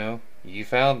mean, you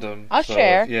found them. I'll so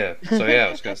share. Yeah. So yeah,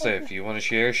 I was gonna say, if you want to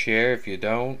share, share. If you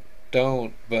don't.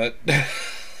 But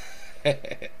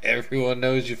everyone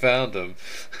knows you found them.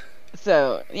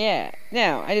 So yeah,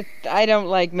 no, I don't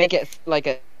like make it like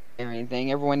a or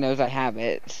anything. Everyone knows I have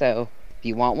it. So if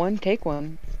you want one, take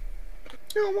one.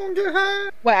 You don't want to get high?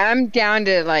 Well, I'm down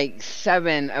to like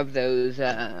 7 of those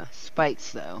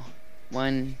spikes though.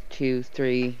 1, 2,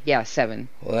 3, yeah, 7.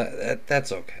 Well,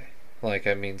 that's okay. Like,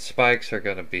 I mean, spikes are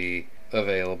going to be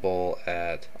available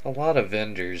at a lot of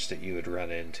vendors that you would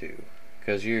run into.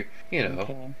 Because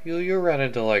Okay. you'll run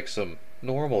into like some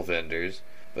normal vendors,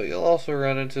 but you'll also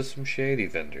run into some shady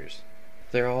vendors.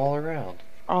 They're all around.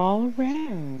 All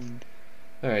around.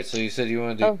 Alright, so you said you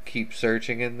wanted to Oh. keep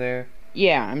searching in there?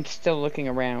 Yeah, I'm still looking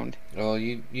around. Well,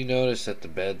 you notice that the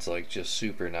bed's like just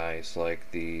super nice.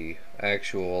 Like the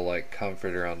actual like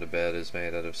comforter on the bed is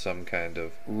made out of some kind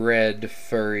of red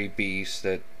furry beast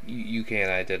that you can't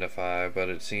identify, but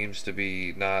it seems to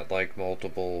be not like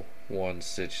multiple ones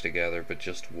stitched together, but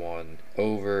just one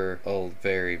over a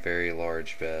very, very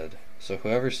large bed. So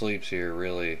whoever sleeps here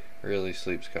really, really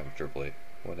sleeps comfortably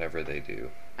whenever they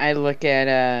do. I look at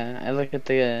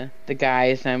the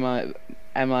guys and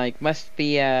I'm like, must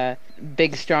be a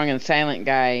big, strong, and silent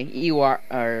guy. Ewok,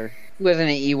 or he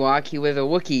wasn't an Ewok, he was a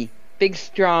Wookiee. Big,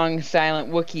 strong, silent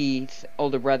Wookiee's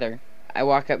older brother. I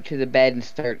walk up to the bed and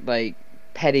start like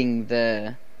petting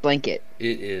the blanket.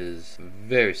 It is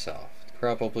very soft.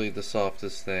 Probably the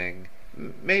softest thing.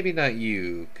 Maybe not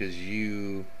you, because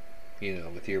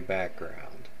with your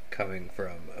background, coming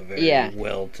from a very Yeah.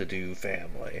 well-to-do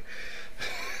family.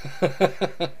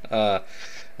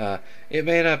 It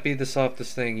may not be the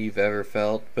softest thing you've ever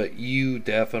felt, but you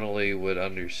definitely would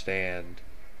understand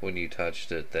when you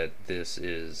touched it that this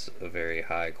is a very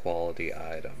high-quality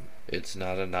item. It's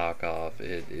not a knockoff,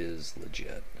 it is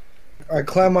legit. I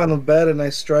climb on the bed and I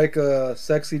strike a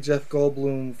sexy Jeff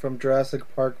Goldblum from Jurassic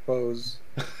Park pose.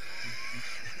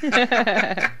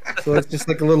 So it's just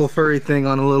like a little furry thing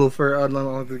on a little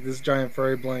on this giant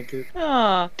furry blanket.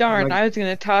 Oh, darn, Like- I was going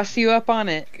to toss you up on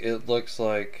it. It looks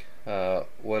like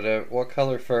what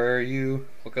color fur are you?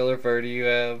 What color fur do you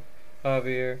have,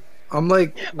 Javier? I'm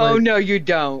like Oh, no, you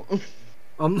don't.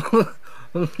 I'm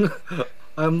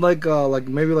I'm like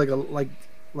maybe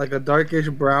like a darkish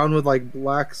brown with like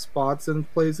black spots in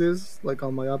places, like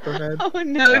on my upper head. Oh,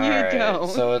 no, you Alright, don't.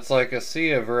 so it's like a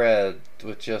sea of red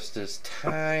with just this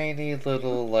tiny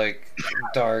little, like,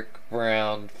 dark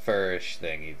brown furish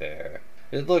thingy there.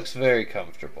 It looks very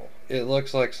comfortable. It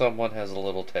looks like someone has a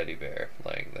little teddy bear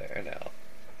laying there now.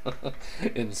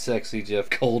 In sexy Jeff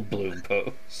Goldblum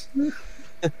pose.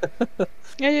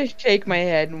 I just shake my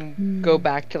head and go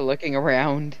back to looking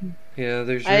around. Yeah,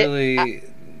 there's I- really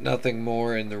nothing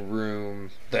more in the room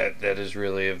that is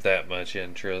really of that much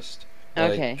interest.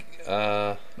 Okay.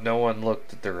 No one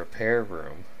looked at the repair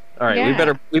room. All right,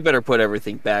 Yeah. we better put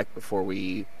everything back before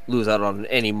we lose out on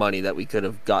any money that we could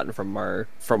have gotten from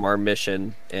our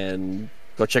mission, and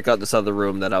go check out this other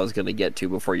room that I was going to get to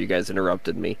before you guys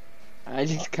interrupted me. I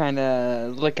just kind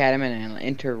of look at him and I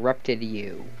interrupted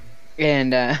you.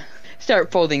 And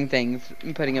start folding things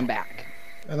and putting them back.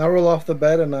 And I roll off the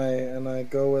bed and I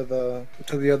go with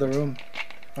to the other room.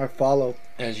 I follow.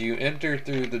 As you enter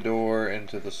through the door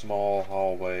into the small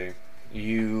hallway,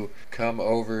 you come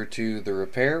over to the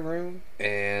repair room,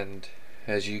 and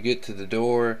as you get to the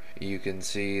door, you can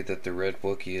see that the Red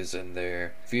Wookiee is in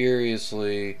there,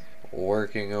 furiously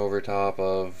working over top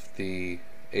of the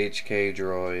HK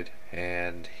droid,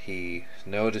 and he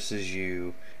notices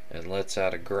you and lets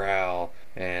out a growl,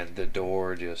 and the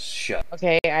door just shuts.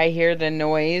 Okay, I hear the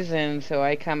noise, and so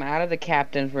I come out of the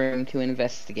captain's room to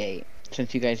investigate.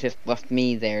 Since you guys just left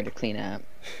me there to clean up.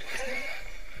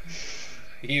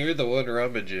 You're the one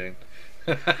rummaging.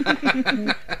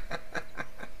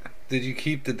 Did you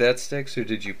keep the death sticks, or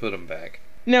did you put them back?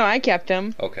 No, I kept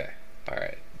them. Okay,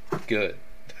 alright. Good.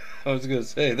 I was gonna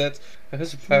say, that's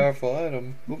a powerful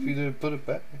item. Hope you didn't put it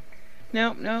back.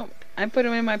 Nope. I put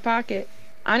them in my pocket.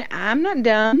 I'm not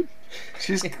dumb.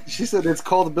 She said it's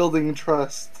called building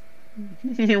trust.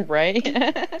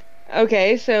 Right?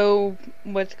 Okay, so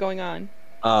what's going on?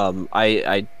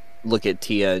 I look at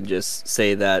Tia and just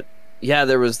say that, yeah,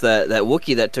 there was that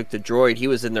Wookiee that took the droid. He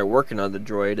was in there working on the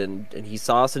droid, and he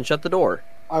saw us and shut the door.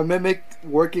 I mimic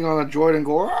working on a droid and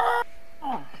go.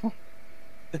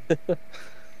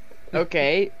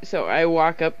 Okay, so I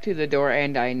walk up to the door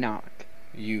and I knock.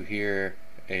 You hear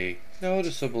a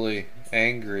noticeably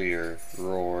angrier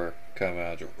roar come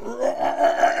out.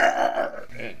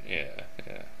 And yeah.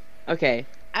 Okay,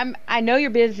 I know you're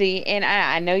busy and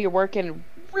I know you're working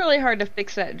really hard to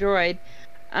fix that droid.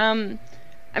 I'm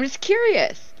just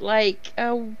curious, like,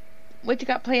 what you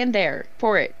got planned there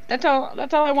for it? That's all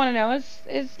I want to know.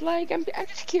 Is like I'm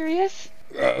just curious.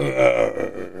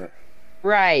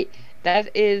 Right.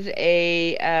 That is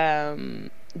a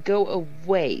go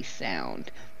away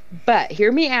sound. But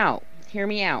hear me out.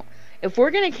 If we're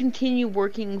gonna continue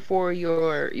working for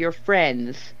your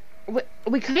friends,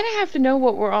 we kind of have to know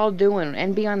what we're all doing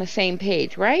and be on the same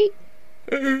page, right?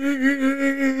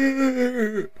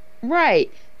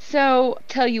 Right. So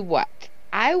tell you what,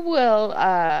 I will.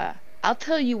 I'll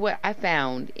tell you what I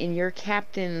found in your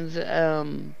captain's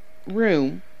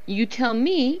room. You tell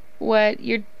me what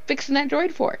you're fixing that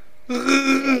droid for. Give.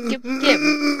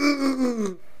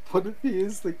 What if he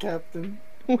is the captain?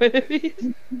 What if he?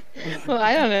 Well,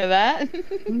 I don't know that.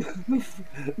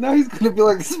 Now he's gonna be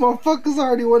like, this motherfucker's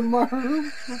already won my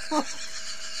room.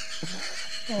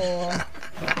 Oh.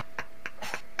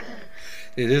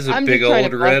 It is a I'm big just trying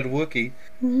old to red Wookiee.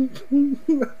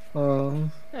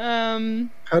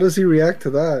 How does he react to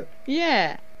that?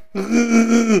 Yeah.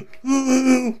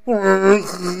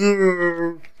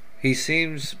 He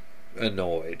seems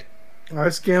annoyed. I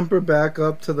scamper back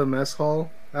up to the mess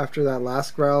hall after that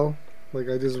last growl. Like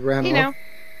I just ran off.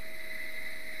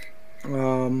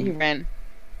 He ran.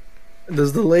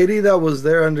 Does the lady that was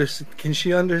there can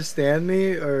she understand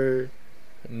me or?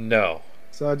 No.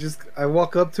 So I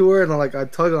walk up to her and I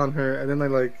tug on her and then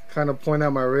I kind of point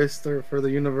at my wrist for the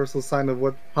universal sign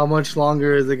of how much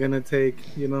longer is it gonna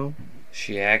take, you know?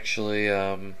 She actually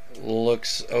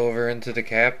looks over into the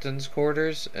captain's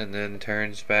quarters and then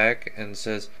turns back and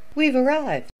says, We've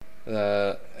arrived.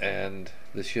 and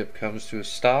the ship comes to a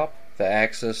stop. The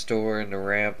access door and the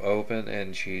ramp open,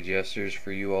 and she gestures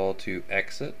for you all to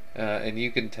exit. And you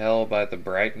can tell by the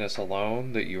brightness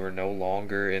alone that you are no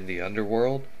longer in the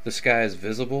underworld. The sky is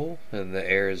visible, and the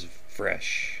air is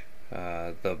fresh.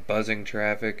 The buzzing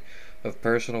traffic of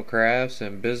personal crafts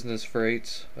and business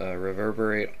freights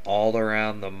reverberate all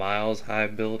around the miles-high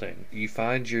building you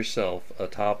find yourself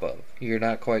atop of. You're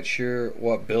not quite sure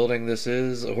what building this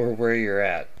is or where you're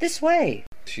at. This way.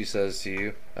 She says to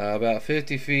you. About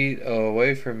 50 feet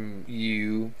away from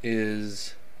you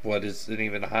is what is an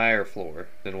even higher floor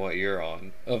than what you're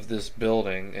on of this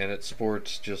building, and it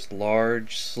sports just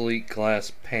large, sleek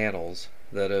glass panels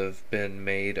that have been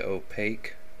made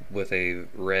opaque with a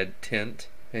red tint.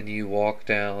 And you walk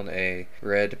down a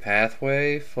red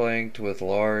pathway flanked with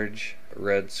large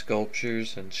red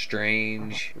sculptures and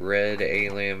strange red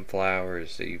alien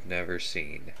flowers that you've never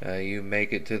seen. You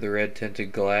make it to the red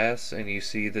tinted glass and you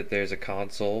see that there's a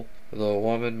console. The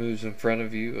woman moves in front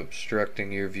of you,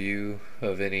 obstructing your view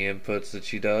of any inputs that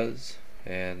she does,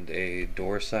 and a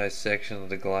door-sized section of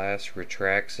the glass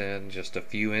retracts in just a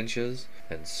few inches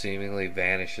and seemingly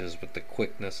vanishes with the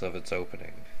quickness of its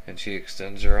opening. And she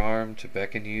extends her arm to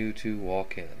beckon you to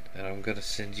walk in. And I'm going to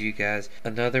send you guys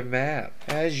another map.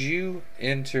 As you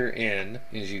enter in,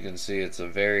 as you can see, it's a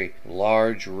very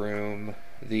large room.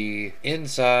 The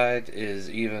inside is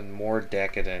even more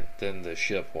decadent than the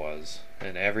ship was,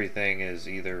 and everything is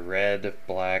either red,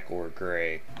 black, or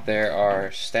gray. There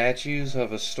are statues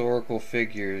of historical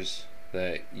figures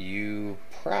that you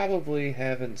probably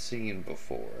haven't seen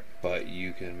before, but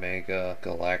you can make a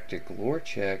galactic lore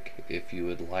check if you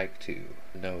would like to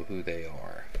know who they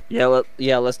are.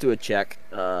 Let's do a check.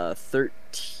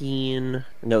 13.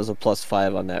 And that was a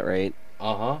 +5 on that, right?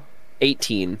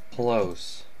 18.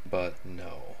 Close, but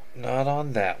no. Not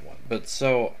on that one. But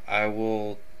so I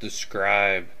will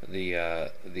describe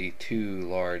the two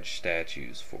large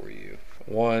statues for you.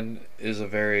 One is a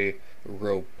very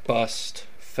robust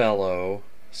fellow,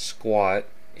 squat,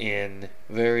 in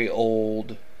very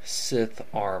old Sith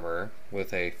armor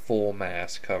with a full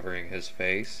mask covering his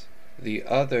face. The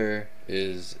other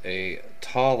is a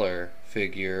taller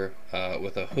figure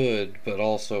with a hood, but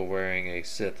also wearing a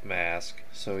Sith mask,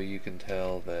 so you can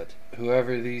tell that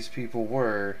whoever these people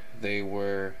were, they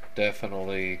were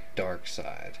definitely dark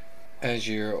side. As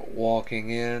you're walking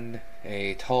in,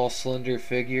 a tall, slender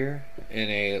figure in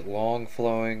a long,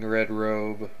 flowing red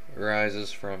robe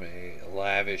rises from a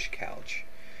lavish couch.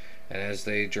 And as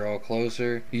they draw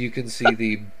closer, you can see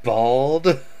the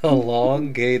bald,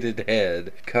 elongated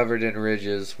head covered in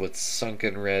ridges with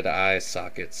sunken red eye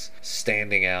sockets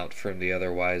standing out from the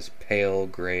otherwise pale,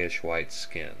 grayish white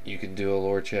skin. You can do a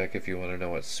lore check if you want to know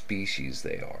what species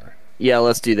they are. Yeah,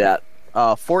 let's do that.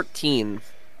 14.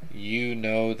 You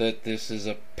know that this is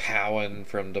a Powan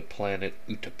from the planet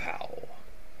Utapau.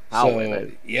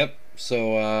 Powan. Yep.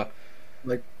 So,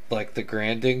 like the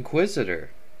Grand Inquisitor.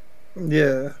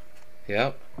 Yeah.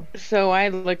 Yep. So I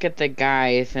look at the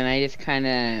guys and I just kind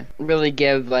of really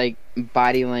give like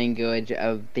body language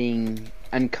of being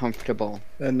uncomfortable.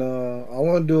 And I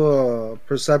want to do a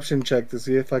perception check to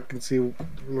see if I can see,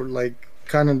 like,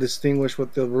 kind of distinguish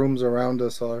what the rooms around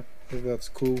us are. If that's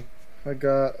cool. I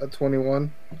got a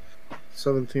 21.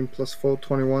 17 plus 4,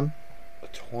 21. A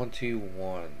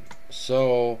 21.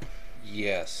 So,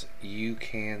 yes, you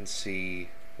can see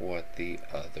what the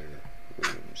other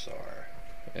rooms are.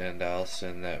 And I'll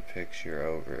send that picture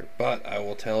over. But I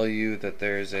will tell you that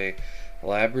there's a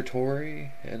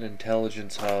laboratory, an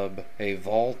intelligence hub, a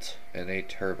vault, and a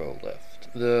turbo lift.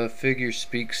 The figure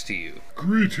speaks to you.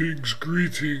 Greetings,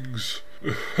 greetings.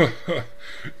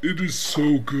 It is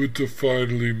so good to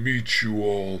finally meet you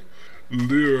all.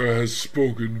 Lyra has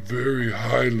spoken very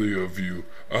highly of you.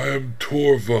 I am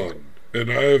Torvun,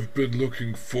 and I have been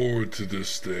looking forward to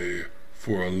this day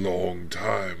for a long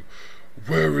time.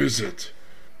 Where is it?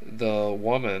 The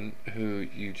woman, who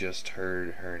you just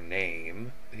heard her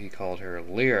name, he called her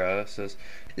Lyra, says,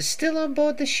 Still on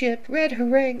board the ship. Red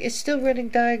Harangue is still running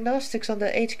diagnostics on the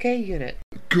HK unit.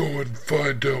 Go and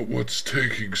find out what's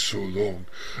taking so long.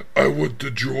 I want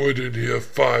the droid in here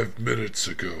 5 minutes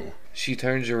ago. She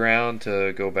turns around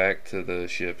to go back to the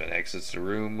ship and exits the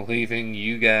room, leaving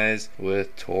you guys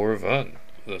with Torvun.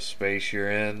 The space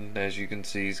you're in, as you can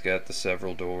see, has got the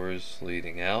several doors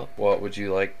leading out. What would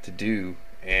you like to do?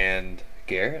 And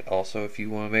Garret, also, if you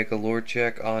want to make a lore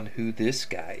check on who this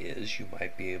guy is, you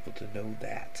might be able to know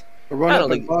that. Run up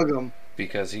and bug him.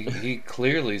 Because he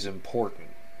clearly is important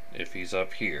if he's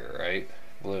up here, right?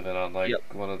 Living on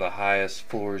one of the highest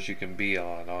floors you can be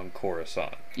on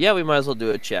Coruscant. Yeah, we might as well do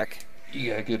a check.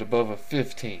 You gotta get above a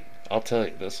 15. I'll tell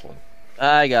you this one.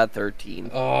 I got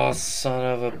 13. Oh, son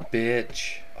of a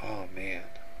bitch. Oh, man.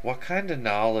 What kind of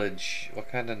knowledge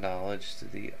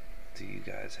do you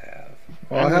guys have?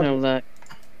 Well, I don't know that.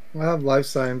 I have life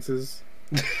sciences.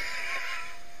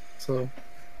 So,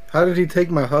 how did he take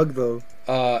my hug, though?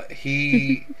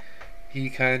 He He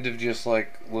kind of just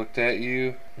like looked at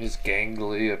you. His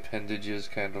gangly appendages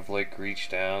kind of like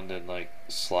reached down and like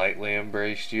slightly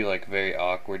embraced you, like very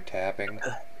awkward tapping.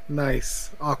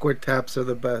 Nice. Awkward taps are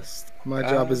the best. My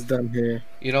job is done here.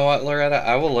 You know what, Lauretta?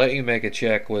 I will let you make a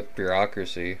check with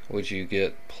bureaucracy, which you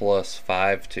get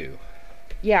 +5 to.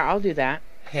 Yeah, I'll do that.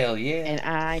 Hell yeah. And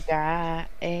I got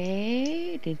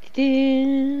a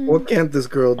What can't this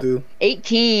girl do?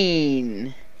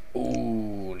 18.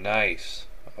 Ooh, nice.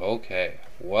 Okay.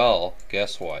 Well,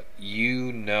 guess what?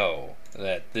 You know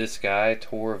that this guy,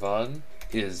 Torvun,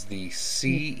 is the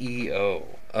CEO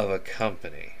of a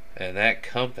company. And that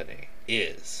company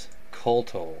is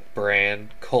Coltol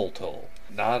brand Coltol.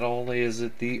 Not only is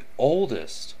it the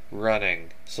oldest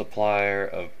running supplier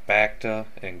of Bacta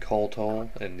and Coltol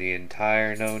in the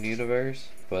entire known universe,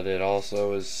 but it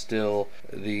also is still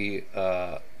the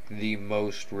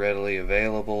most readily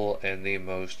available and the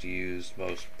most used,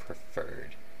 most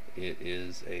preferred. It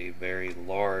is a very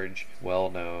large,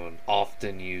 well-known,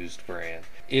 often used brand.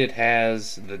 It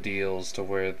has the deals to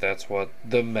where that's what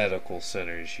the medical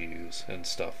centers use and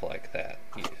stuff like that.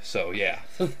 So yeah,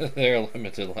 they're a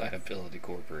limited liability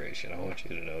corporation. I want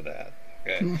you to know that.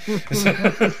 Okay.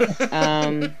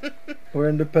 We're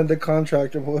independent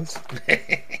contractor, boys.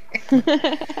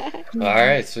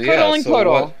 Alright, so yeah,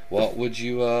 so what would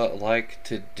you like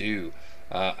to do?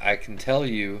 I can tell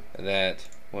you that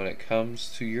when it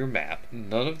comes to your map,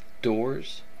 none of the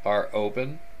doors are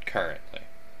open currently.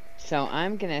 So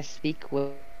I'm gonna speak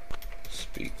with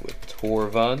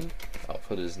Torvun. I'll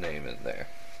put his name in there.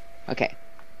 Okay.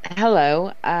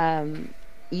 Hello.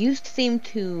 You seem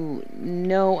to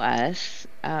know us,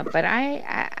 but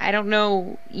I don't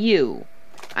know you.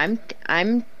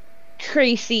 I'm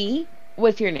Tracy.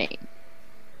 What's your name?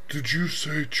 Did you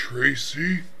say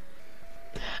Tracy?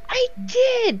 I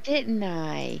did, didn't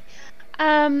I?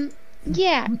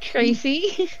 Yeah,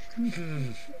 Tracy.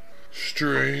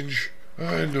 Strange.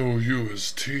 I know you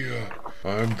as Tia.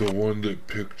 I'm the one that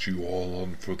picked you all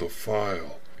on for the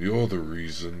file. You're the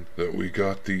reason that we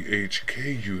got the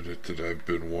HK unit that I've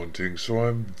been wanting, so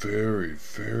I'm very,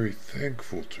 very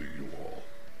thankful to you all.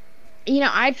 You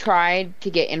know, I tried to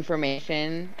get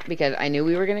information because I knew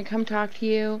we were going to come talk to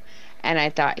you, and I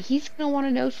thought he's going to want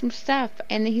to know some stuff,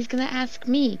 and he's going to ask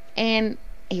me, and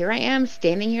here I am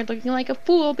standing here looking like a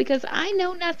fool because I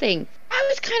know nothing. I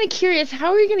was kind of curious,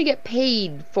 how are you going to get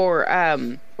paid for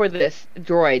this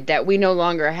droid that we no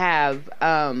longer have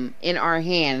in our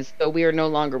hands, so we are no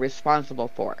longer responsible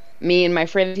for? Me and my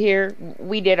friend here,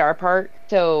 we did our part,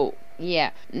 so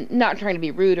yeah, not trying to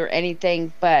be rude or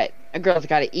anything, but a girl's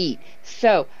got to eat.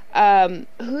 So,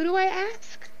 who do I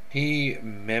ask? He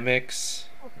mimics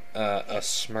a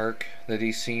smirk that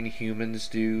he's seen humans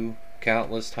do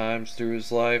countless times through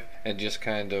his life and just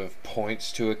kind of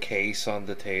points to a case on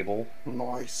the table.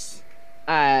 Nice.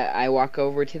 I walk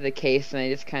over to the case and I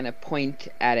just kind of point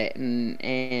at it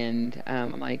and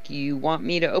I'm like, you want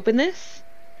me to open this?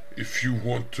 If you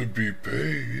want to be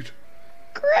paid.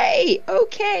 Great.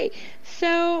 Okay.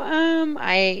 So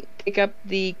I pick up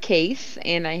the case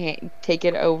and I take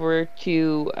it over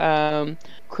to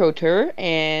Croter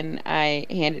and I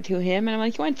hand it to him and I'm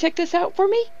like, you want to check this out for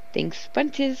me? Thanks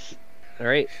bunches. All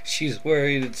right. She's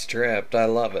worried it's trapped. I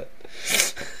love it.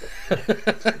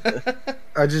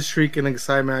 I just shriek in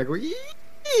excitement. I go,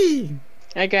 yee!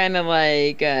 I kind of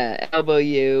like elbow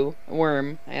you,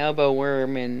 worm. I elbow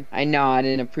worm and I nod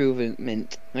in approval.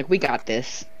 Like, we got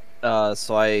this.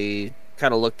 So I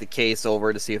kind of looked the case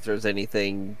over to see if there's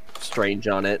anything strange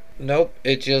on it. Nope,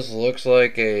 it just looks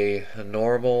like a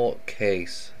normal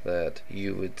case that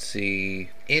you would see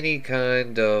any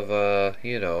kind of,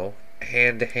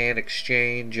 hand-to-hand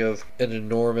exchange of an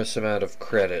enormous amount of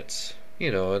credits.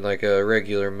 You know, in like a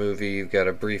regular movie, you've got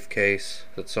a briefcase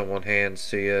that someone hands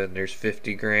to you and there's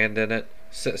 50 grand in it.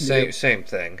 Same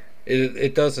thing.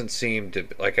 It doesn't seem to,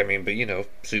 like, I mean, but you know,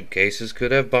 suitcases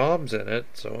could have bombs in it,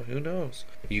 so who knows?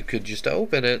 You could just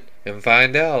open it and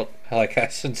find out. Like, I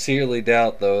sincerely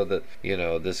doubt, though, that, you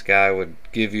know, this guy would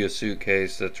give you a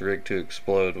suitcase that's rigged to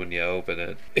explode when you open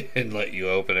it and let you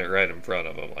open it right in front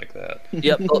of him like that.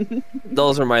 Yep,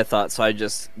 those are my thoughts, so I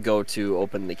just go to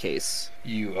open the case.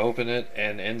 You open it,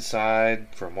 and inside,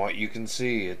 from what you can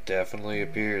see, it definitely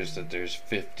appears that there's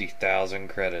 50,000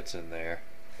 credits in there.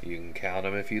 You can count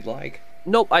them if you'd like.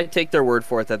 Nope, I take their word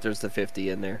for it that there's the 50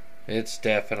 in there. It's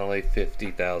definitely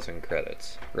 50,000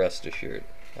 credits, rest assured.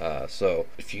 So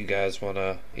if you guys want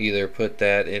to either put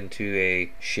that into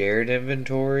a shared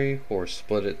inventory or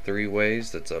split it 3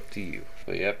 ways, that's up to you.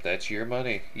 But yep, that's your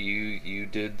money. You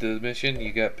did the mission,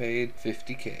 you got paid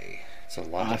 50K. It's a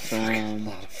lot of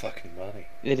fucking money.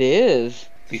 It is.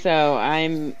 So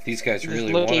I'm These guys just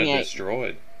really looking wanted at this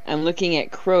droid. I'm looking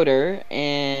at Croder,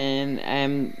 and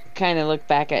I'm kind of look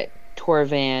back at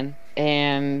Torvan,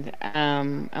 and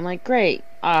I'm like, great,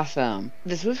 awesome,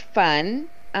 this was fun.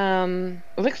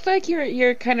 Looks like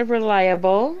you're kind of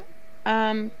reliable.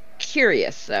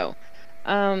 Curious though.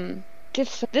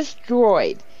 Just this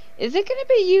droid, is it gonna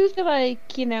be used to, like,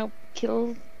 kill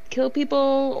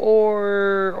people,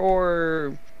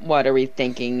 or what are we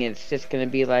thinking? It's just gonna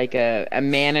be like a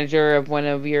manager of one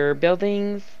of your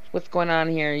buildings? What's going on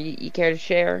here? You care to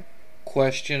share?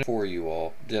 Question for you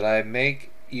all: did I make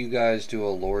you guys do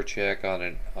a lore check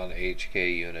on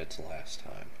HK units last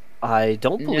time? I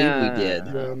don't believe we did.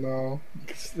 Yeah, no.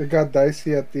 It got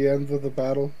dicey at the end of the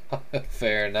battle.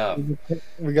 Fair enough.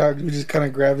 We just kind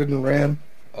of grabbed it and ran.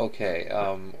 Okay.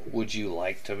 Would you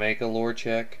like to make a lore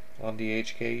check on the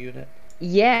HK unit?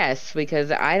 Yes,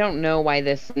 because I don't know why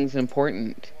this thing's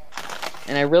important,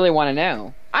 and I really want to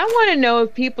know. I want to know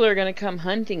if people are going to come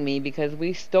hunting me because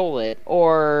we stole it,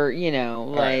 or,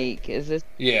 right. Is this...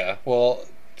 Yeah, well,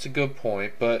 it's a good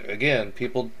point, but again,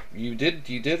 people, you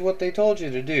did what they told you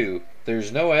to do.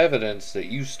 There's no evidence that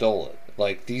you stole it.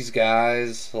 Like, these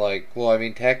guys, well, I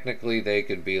mean, technically they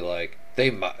could be like, they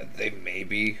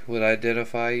maybe would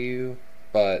identify you,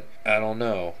 but I don't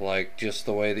know, like, just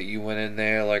the way that you went in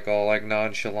there, like, all, like,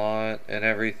 nonchalant and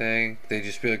everything, they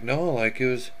just be like, no, like, it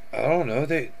was, I don't know,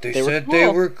 they said cool. they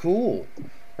were cool.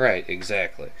 Right,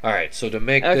 exactly. Alright, so to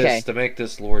make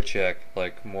this lore check,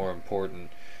 like, more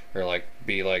important, or, like,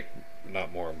 be, like,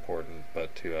 not more important,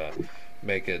 but to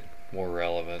make it more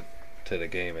relevant to the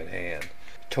game at hand,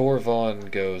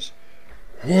 Torvon goes,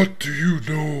 What do you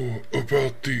know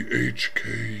about the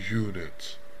HK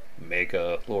units? make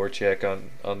a lore check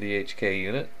on the HK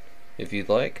unit, if you'd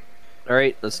like.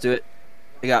 Alright, let's do it.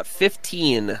 I got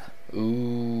 15.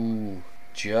 Ooh,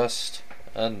 just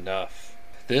enough.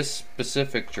 This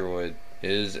specific droid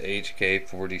is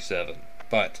HK-47,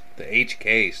 but the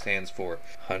HK stands for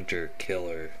Hunter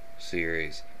Killer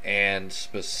Series, and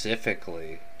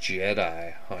specifically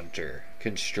Jedi Hunter,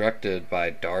 constructed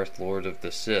by Darth Lord of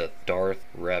the Sith, Darth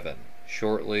Revan,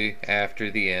 shortly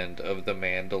after the end of the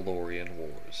Mandalorian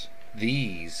Wars.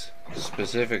 These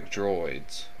specific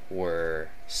droids were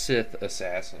Sith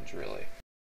assassins, really.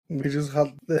 We just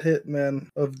helped the hitman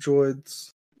of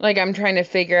droids. Like, I'm trying to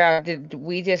figure out, did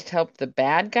we just help the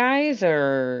bad guys,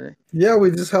 or... Yeah,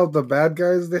 we just helped the bad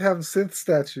guys. They have Sith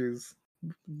statues.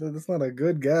 That's not a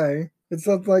good guy. It's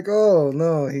not like, oh,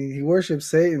 no, he worships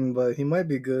Satan, but he might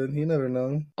be good. You never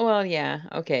know. Well, yeah,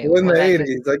 okay. Well, in the that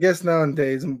 80s, I guess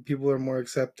nowadays people are more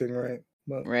accepting, right?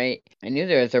 But right. I knew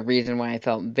there was a reason why I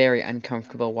felt very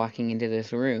uncomfortable walking into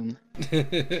this room.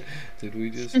 Did we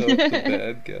just help the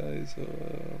bad guys? I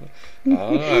don't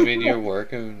know. I mean,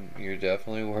 you're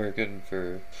definitely working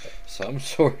for some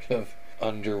sort of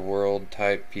underworld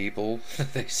type people.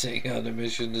 They sing on a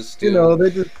mission to steal they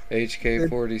just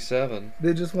HK-47.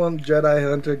 They just want Jedi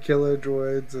Hunter killer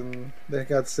droids, and they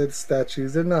got Sith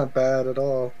statues. They're not bad at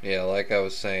all. Yeah, like I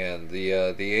was saying, the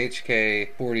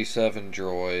HK-47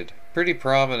 droid, pretty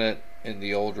prominent in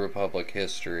the Old Republic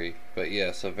history, but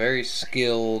yes, a very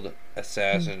skilled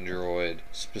assassin droid,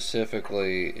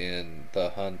 specifically in the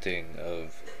hunting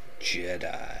of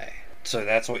Jedi. So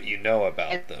that's what you know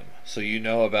about them. So you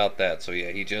know about that. So yeah,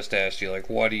 he just asked you, like,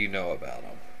 what do you know about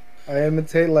them? I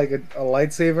imitate like a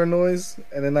lightsaber noise,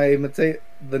 and then I imitate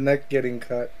the neck getting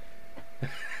cut.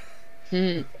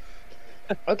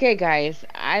 Okay, guys,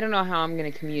 I don't know how I'm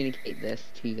going to communicate this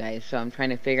to you guys, so I'm trying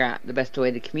to figure out the best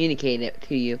way to communicate it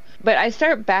to you. But I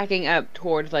start backing up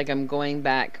towards, like, I'm going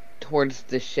back towards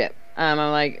the ship. I'm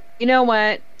like, you know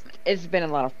what? It's been a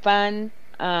lot of fun.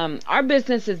 Our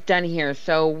business is done here,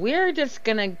 so we're just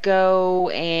going to go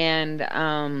and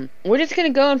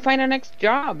find our next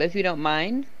job, if you don't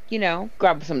mind.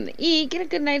 Grab something to eat, get a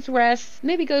good night's rest,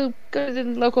 maybe go to the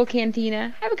local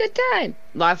cantina, have a good time.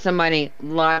 Lots of money,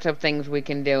 lots of things we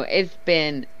can do. It's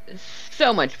been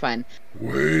so much fun.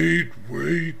 Wait,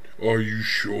 are you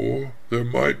sure? There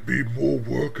might be more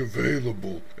work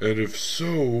available, and if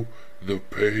so, the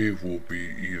pay will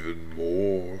be even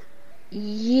more.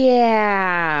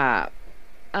 Yeah.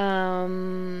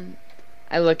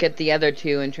 I look at the other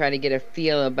two and try to get a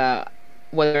feel about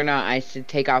whether or not I should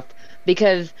take off,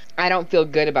 because I don't feel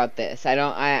good about this. I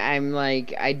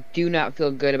do not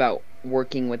feel good about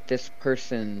working with this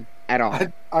person at all.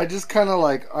 I just kind of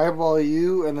like eyeball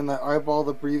you, and then I eyeball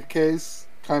the briefcase,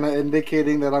 kind of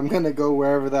indicating that I'm gonna go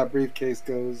wherever that briefcase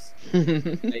goes.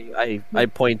 I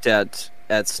point at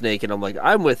Snake, and I'm like,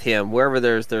 I'm with him. Wherever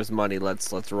there's money,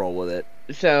 let's roll with it.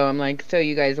 So I'm like, so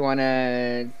you guys want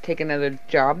to take another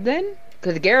job then?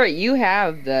 Because Garrett, you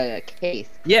have the case.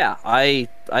 Yeah, I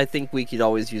think we could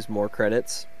always use more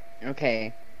credits.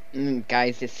 Okay.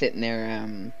 Guys just sitting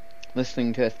there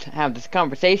listening to us have this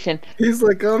conversation. He's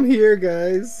like, I'm here,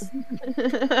 guys.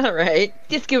 Right.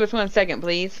 Just give us 1 second,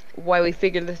 please, while we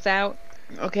figure this out.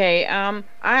 Okay, I'm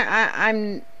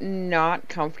not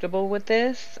comfortable with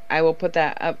this. I will put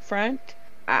that up front.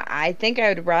 I think I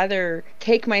would rather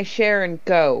take my share and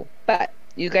go. But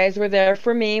you guys were there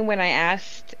for me when I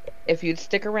asked if you'd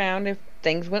stick around if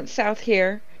things went south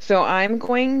here. So I'm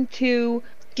going to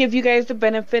give you guys the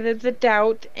benefit of the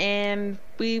doubt, and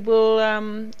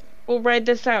we'll ride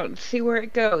this out and see where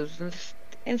it goes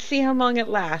and see how long it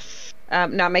lasts.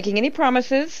 Not making any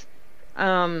promises.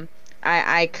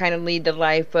 I kind of lead the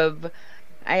life of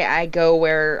I go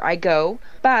where I go,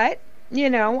 but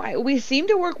we seem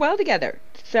to work well together.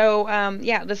 So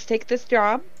yeah, let's take this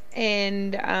job,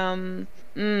 and I'm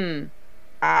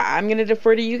gonna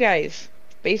defer to you guys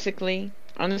basically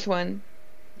on this one.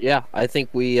 Yeah, I think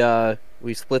we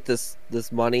split this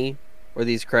money or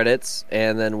these credits,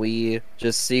 and then we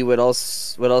just see what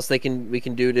else we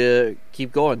can do to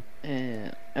keep going.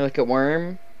 I look at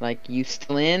Worm, like, you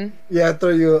still in? Yeah, I throw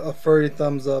you a furry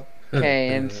thumbs up.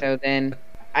 Okay, and so then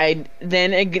I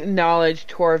acknowledge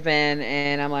Torvin,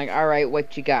 and I'm like, all right,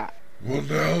 what you got? Well,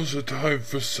 now's the time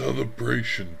for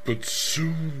celebration, but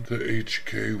soon the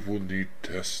HK will need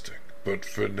testing. But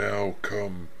for now,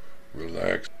 come,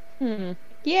 relax.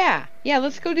 Yeah,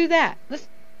 let's go do that.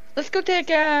 Let's go take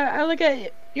a look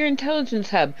at your intelligence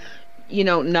hub.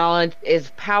 Knowledge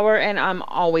is power, and I'm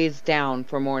always down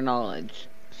for more knowledge.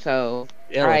 So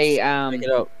Yeah, let's pick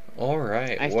it up. All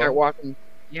right. I start walking.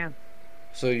 Yeah.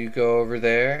 So you go over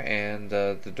there, and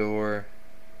the door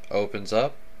opens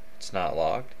up. It's not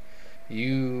locked.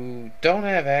 You don't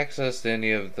have access to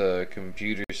any of the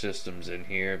computer systems in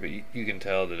here, but you can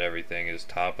tell that everything is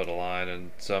top of the line,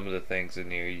 and some of the things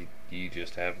in here you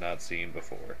just have not seen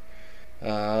before.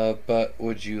 But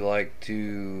would you like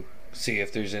to see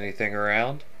if there's anything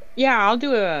around? Yeah, I'll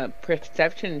do a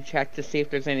perception check to see if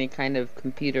there's any kind of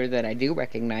computer that I do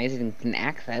recognize and can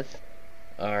access.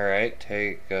 Alright,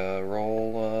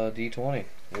 roll d20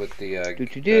 with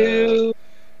the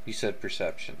you said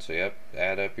perception, so yep,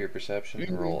 add up your perception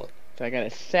and roll it. So I got a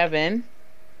 7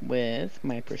 with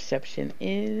my perception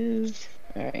is...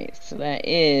 Alright, so that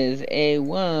is a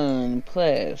 1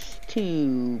 plus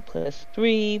 2 plus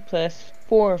 3 plus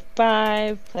 4,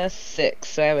 5 plus 6.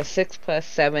 So I have a 6 plus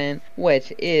 7,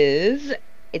 which is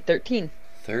a 13.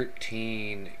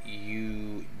 13,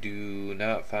 you do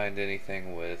not find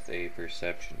anything with a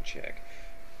perception check.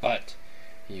 But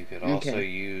you could also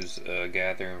use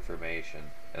gather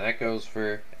information. And that goes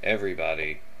for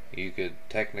everybody. You could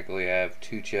technically have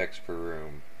 2 checks per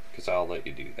room, because I'll let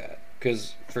you do that.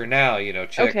 Because for now,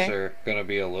 checks are going to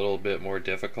be a little bit more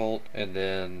difficult, and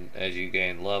then as you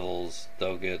gain levels,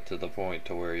 they'll get to the point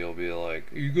to where you'll be like,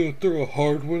 you going to throw a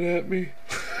hard one at me?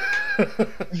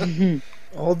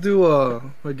 I'll do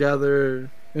a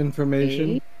gather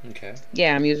information. Okay.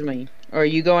 Yeah, I'm using my... Or are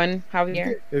you going,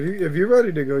 Javier? If you're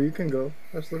ready to go, you can go.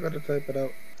 I still got to type it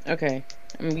out. Okay.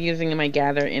 I'm using my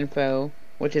gather info,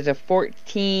 which is a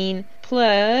 14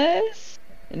 plus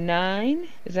 9.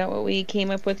 Is that what we came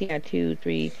up with? Yeah, 2,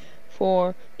 3,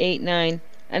 4, 8, 9.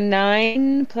 A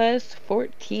 9 plus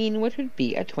 14, which would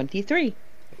be a 23.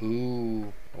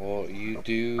 Ooh. Well, you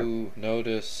do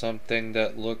notice something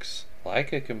that looks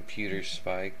like a computer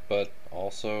spike, but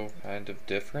also kind of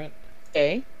different.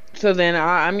 Okay. So then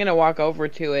I'm going to walk over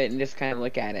to it and just kind of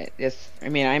look at it. I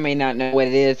may not know what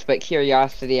it is, but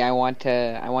curiosity, I want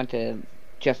to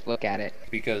just look at it.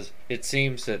 Because it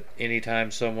seems that anytime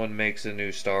someone makes a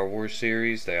new Star Wars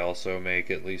series, they also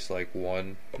make at least like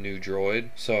one new droid.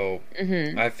 So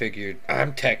I figured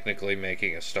I'm technically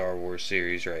making a Star Wars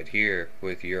series right here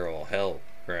with your all help,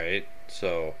 right?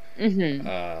 So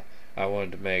I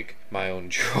wanted to make my own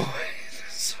droid.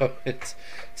 So it's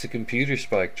a computer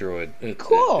spike droid.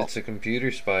 Cool. It's a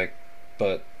computer spike,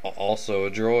 but also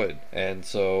a droid. And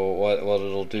so what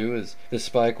it'll do is the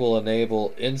spike will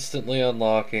enable instantly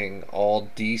unlocking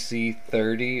all DC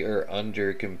 30 or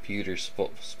under computer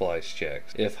splice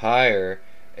checks. If higher,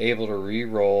 able to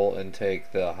re-roll and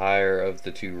take the higher of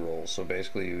the 2 rolls. So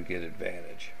basically you would get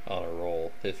advantage on a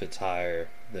roll if it's higher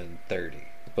than 30.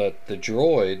 But the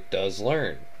droid does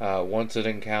learn. Once it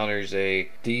encounters a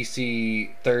DC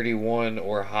 31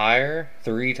 or higher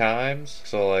 3 times,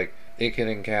 so like it can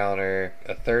encounter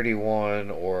a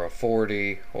 31 or a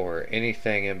 40 or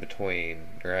anything in between,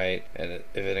 right? And if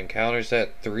it encounters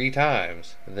that 3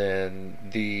 times, then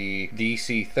the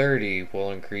DC 30 will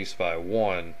increase by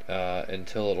 1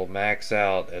 until it'll max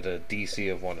out at a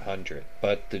DC of 100.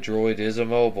 But the droid is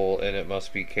immobile and it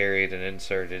must be carried and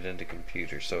inserted into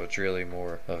computers, so it's really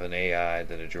more of an AI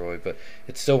than a droid. But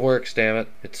it still works, damn it.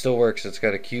 It still works. It's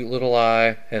got a cute little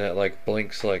eye and it like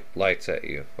blinks like lights at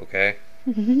you, okay?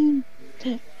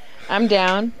 I'm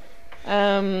down.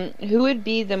 Who would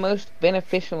be the most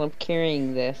beneficial of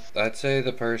carrying this? I'd say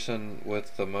the person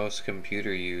with the most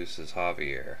computer use is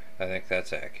Javier. I think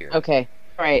that's accurate. Okay.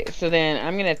 All right. So then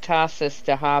I'm gonna toss this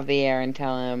to Javier and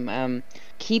tell him,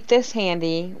 keep this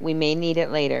handy. We may need it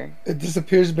later. It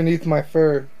disappears beneath my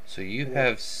fur. So you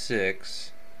have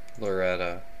 6,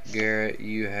 Lauretta. Garret,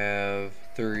 you have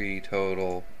 3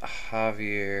 total.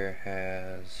 Javier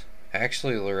has...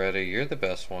 Actually, Lauretta, you're the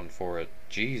best one for it.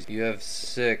 Jeez, you have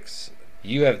 6.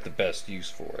 You have the best use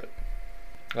for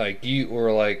it.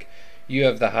 You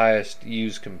have the highest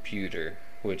used computer,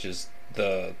 which is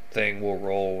the thing we'll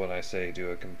roll when I say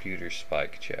do a computer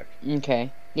spike check. Okay.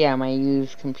 Yeah, my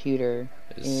used computer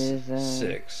is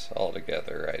 6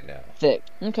 altogether right now. 6.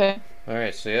 Okay.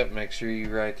 Alright, so yep, make sure you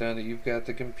write down that you've got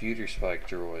the computer spike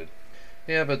droid.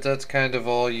 Yeah, but that's kind of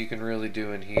all you can really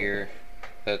do in here.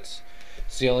 It's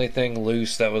the only thing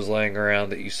loose that was laying around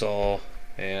that you saw,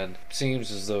 and it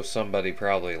seems as though somebody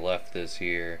probably left this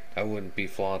here. I wouldn't be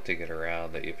flaunting it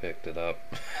around that you picked it up.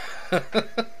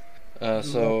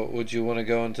 So, would you want to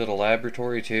go into the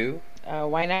laboratory too?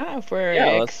 Why not? If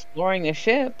we're exploring the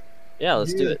ship. Yeah,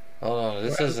 let's do it. Hold on,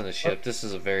 this isn't a ship. This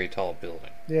is a very tall building.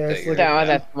 Yeah, it's like No,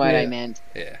 that's what I meant.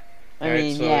 Yeah. I Alright,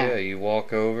 mean, so yeah. you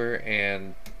walk over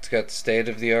and it's got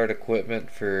state-of-the-art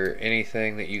equipment for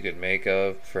anything that you could make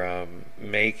of, from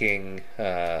making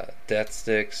death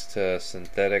sticks to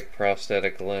synthetic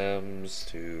prosthetic limbs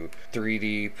to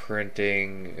 3D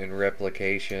printing and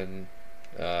replication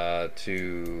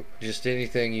to just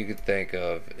anything you could think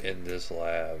of in this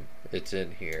lab. It's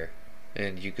in here.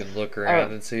 And you can look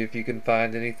around and see if you can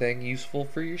find anything useful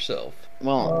for yourself.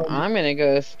 Well, I'm gonna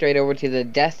go straight over to the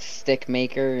death stick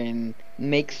maker and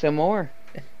make some more.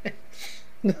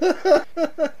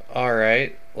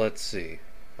 Alright, let's see.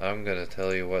 I'm gonna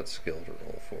tell you what skill to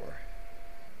roll for.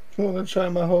 You want to try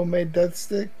my homemade death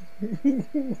stick?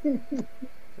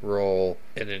 Roll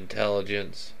an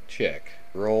intelligence check.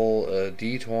 Roll a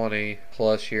d20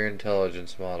 plus your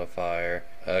intelligence modifier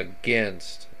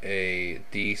against a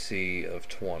DC of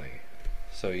 20.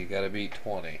 So you gotta beat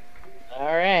 20.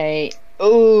 Alright.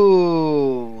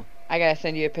 Ooh. I gotta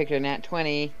send you a picture of Nat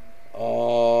 20.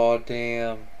 Oh,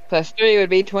 damn. Plus 3 would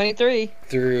be 23.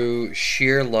 Through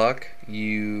sheer luck,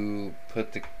 you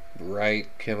put the right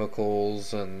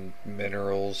chemicals and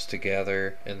minerals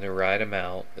together in the right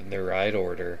amount, in the right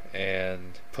order,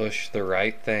 and push the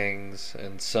right things,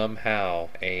 and somehow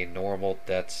a normal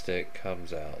death stick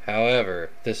comes out. However,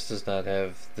 this does not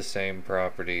have the same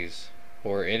properties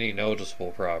or any noticeable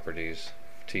properties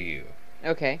to you.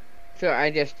 Okay. So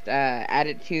I just add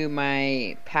it to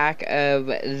my pack of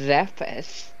Zeph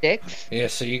sticks. Yeah,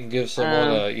 so you can give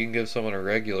someone a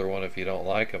regular one if you don't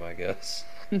like them, I guess.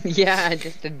 Yeah,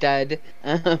 just a dud.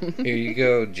 Here you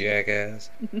go, jackass.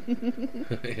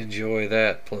 Enjoy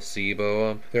that.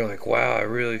 Placebo 'em. They're like, wow, I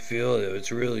really feel it.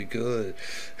 It's really good.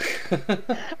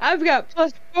 I've got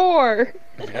plus 4.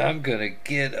 I'm gonna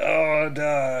get... Oh, I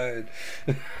died.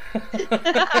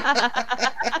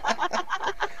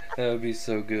 That would be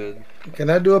so good. Can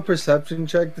I do a perception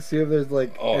check to see if there's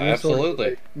like any absolutely sort of,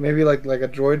 like, maybe like a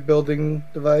droid building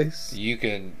device? You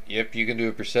can do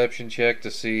a perception check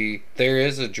to see. There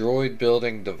is a droid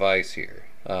building device here,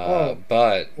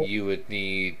 but you would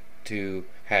need to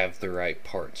have the right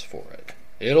parts for it.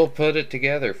 It'll put it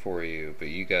together for you, but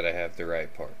you gotta have the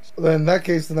right parts. Well, in that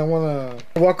case, then I wanna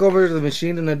walk over to the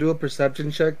machine and I do a perception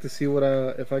check to see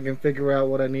if I can figure out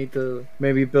what I need to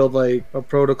maybe build like a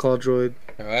protocol droid.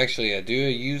 Oh, actually, I do a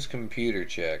use computer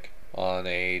check on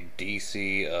a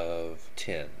DC of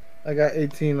 10. I got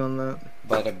 18 on that.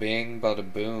 Bada bing,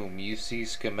 bada boom. You see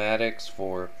schematics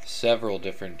for several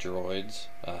different droids,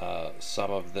 some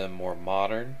of them more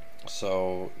modern.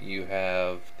 So you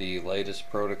have the latest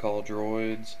protocol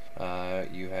droids,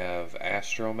 you have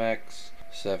astromechs,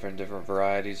 7 different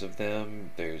varieties of them.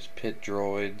 There's pit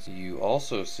droids. You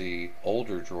also see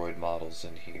older droid models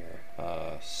in here,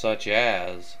 such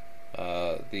as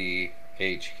the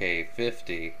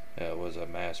HK-50 was a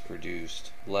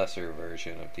mass-produced lesser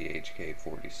version of the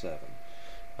HK-47.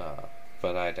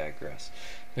 But I digress.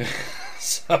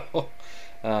 So,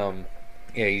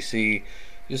 yeah, you see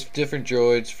Just different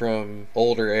droids from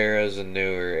older eras and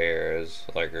newer eras,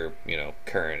 like, or,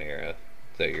 current era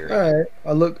that you're in. Alright.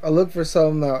 I look for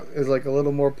something that is like a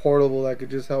little more portable that could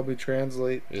just help me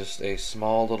translate. Just a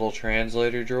small little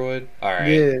translator droid? Alright.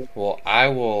 Yeah. Well, I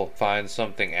will find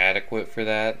something adequate for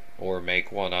that, or make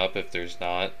one up if there's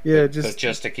not. Yeah, But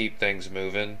just to keep things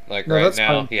moving. Like No, right that's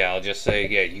now, fine. yeah, I'll just say,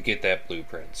 yeah, you get that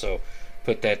blueprint. So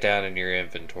put that down in your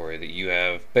inventory that you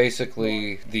have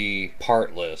basically the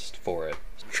part list for it.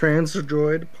 Trans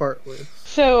droid part list.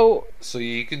 So, So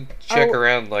you can check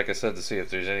around, like I said, to see if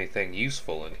there's anything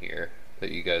useful in here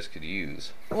that you guys could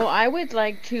use. well, I would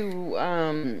like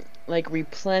to,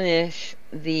 replenish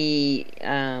the,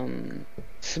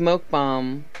 smoke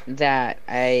bomb that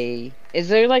I... Is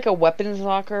there, like, a weapons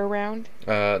locker around?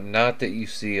 Not that you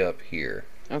see up here.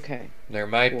 Okay. There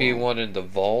might be Cool. one in the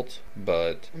vault,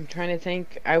 but I'm trying to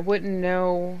think. I wouldn't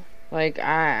know... Like,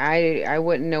 I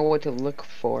wouldn't know what to look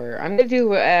for. I'm gonna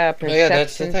do a perception oh, yeah,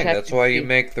 that's the thing. check That's to why you see-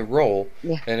 make the roll.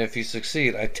 Yeah. And if you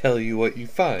succeed, I tell you what you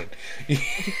find.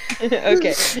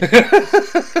 Okay.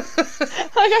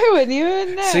 Like, I wouldn't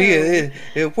even know. See,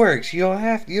 it works. You don't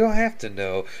have to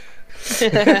know.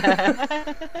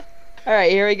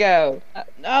 Alright, here we go.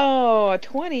 A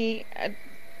 20.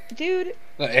 Dude,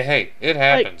 Hey, it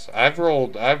happens. I've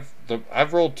rolled 2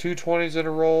 20s in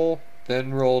a roll,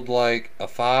 then rolled like a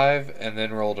 5, and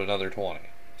then rolled another 20.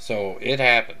 So it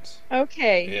happens.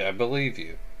 okay. Yeah, I believe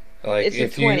you. Like It's a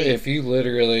if you 20. if you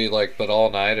literally like, but all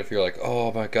night, if you're like,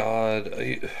 oh my god,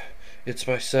 it's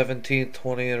my 17th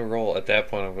 20 in a roll. At that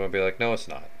point, I'm going to be like, no, it's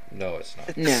not. No, it's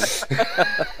not.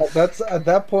 No. That's at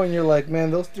that point you're like,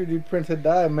 man, those 3D printed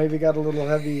die maybe got a little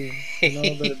heavy.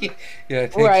 Yeah, I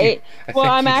think Right. I Well,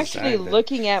 think I'm you actually decided that.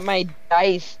 looking at my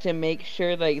dice to make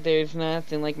sure, like, there's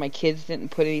nothing, like, my kids didn't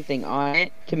put anything on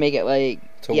it to make it, like,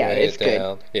 To yeah, weigh it's it good.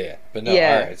 down. Yeah, but no.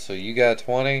 Yeah. All right, so you got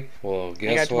 20. Well,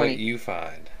 guess got what 20. you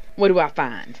find? What do I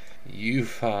find? You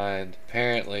find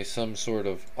apparently some sort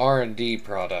of R&D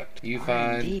product. You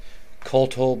find R&D.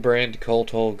 Coltol brand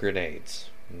Coltol grenades.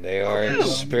 They are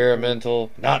experimental,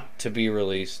 not to be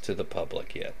released to the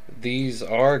public yet. These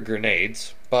are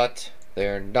grenades, but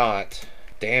they're not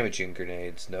damaging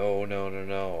grenades. No, no, no,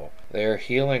 no. They're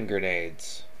healing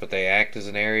grenades, but they act as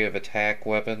an area of attack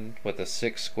weapon with a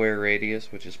 6 square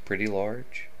radius, which is pretty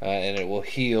large. And it will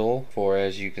heal for,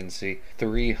 as you can see,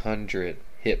 300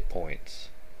 hit points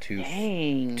to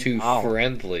Dang.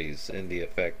 friendlies in the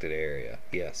affected area.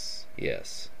 Yes,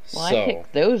 yes. Well, I So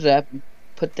picked those up and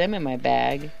put them in my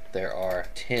bag. there are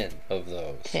 10 of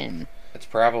those. 10. It's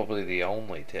probably the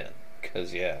only 10,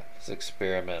 because yeah, it's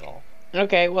experimental.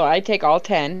 Okay, well, I take all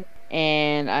 10,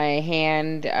 and I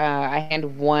hand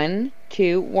one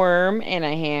to Worm, and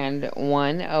I hand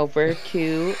one over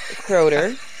to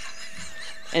Croter,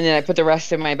 and then I put the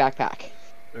rest in my backpack.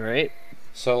 All right.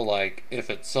 So, like, if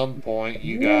at some point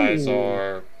you guys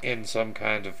are in some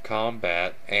kind of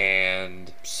combat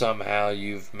and somehow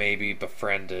you've maybe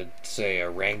befriended, say, a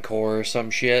Rancor or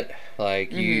some shit,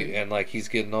 like, and, like, he's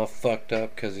getting all fucked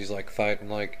up because he's, like, fighting,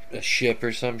 like, a ship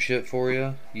or some shit for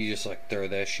you, you just, like, throw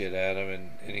that shit at him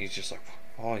and he's just like,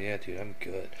 oh, yeah, dude, I'm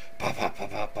good. Pop, pop, pop,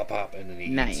 pop, pop, pop, and then he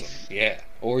eats Nice. him. Yeah.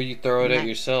 Or you throw it at Nice.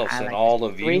 yourselves I and like all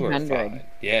of you are 300. fine.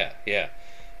 Yeah, yeah.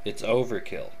 It's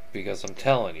overkill because I'm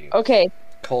telling you. Okay,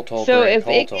 Coltol So brand if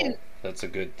it Coltol. can- That's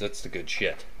the good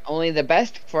shit. only the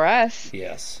best for us.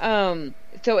 Yes.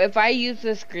 So if I use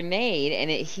this grenade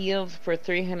and it heals for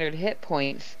 300 hit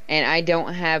points, and I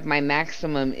don't have my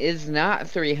maximum is not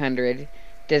 300,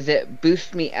 does it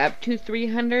boost me up to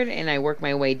 300 and I work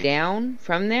my way down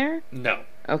from there? No.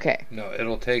 Okay. No,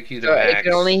 it'll take you to So max. it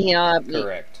can only heal up me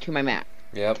Correct. to my max.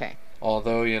 Yep. Okay.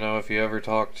 Although, if you ever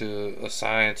talk to a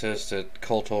scientist at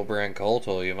Coltol brand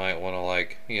Coltol, you might want to,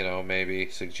 like, maybe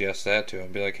suggest that to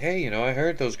him. Be like, hey, I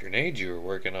heard those grenades you were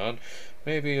working on.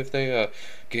 Maybe if they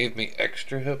gave me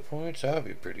extra hit points, that would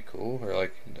be pretty cool. Or,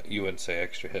 like, you wouldn't say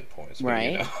extra hit points, but,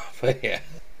 Right. But, yeah.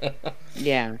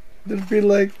 Yeah. They'd be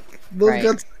like, those Right.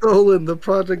 got stolen. The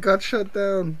project got shut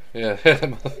down. Yeah.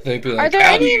 They'd be like, Are there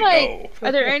how do any you know?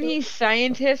 are there any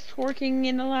scientists working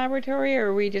in the laboratory, or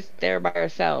are we just there by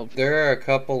ourselves? There are a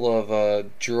couple of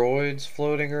droids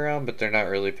floating around, but they're not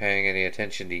really paying any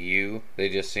attention to you. They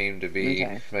just seem to be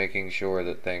Okay. making sure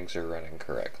that things are running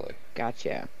correctly.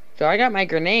 Gotcha. So I got my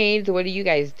grenades. What are you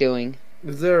guys doing?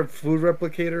 Is there a food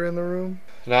replicator in the room?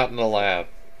 Not in the lab.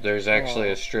 There's actually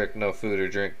Oh. a strict no food or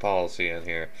drink policy in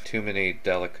here. Too many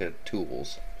delicate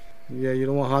tools. Yeah, you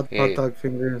don't want hot Yeah. dog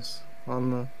fingers on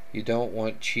the. You don't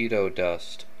want Cheeto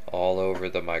dust all over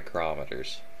the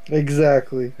micrometers.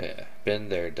 Exactly. Yeah, been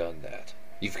there, done that.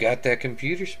 you've got that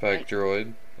computer spike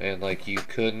droid, and like you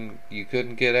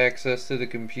couldn't get access to the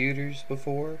computers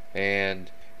before,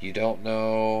 and you don't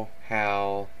know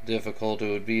how difficult it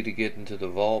would be to get into the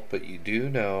vault, but you do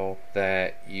know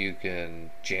that you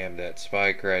can jam that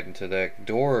spike right into that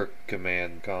door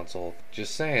command console.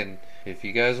 Just saying, if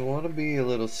you guys want to be a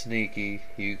little sneaky,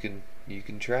 you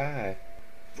can try,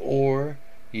 or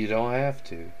you don't have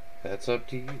to. That's up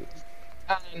to you.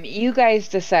 You guys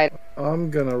decide.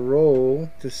 I'm gonna roll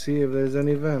to see if there's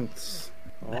any vents.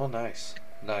 Oh, nice.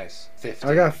 50.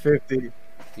 I got 50.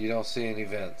 You don't see any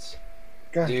vents.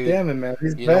 God Dude, damn it, man.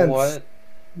 These You vents. know what?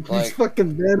 These Like,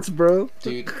 fucking vents, bro.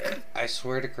 dude, I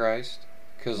swear to Christ,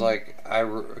 because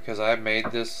I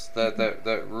made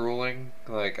that ruling,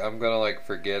 like I'm gonna like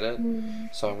forget it,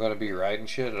 so I'm gonna be writing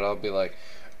shit, and I'll be like,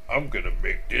 I'm gonna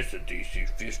make this a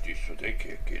DC-50 so they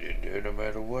can't get in there no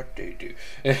matter what they do.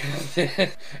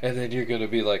 And then you're gonna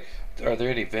be like, are there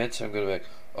any vents? I'm gonna be like,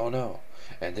 oh no.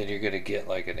 And then you're gonna get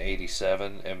like an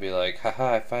 87 and be like,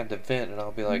 haha, I find a vent. And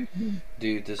I'll be like,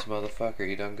 dude, this motherfucker,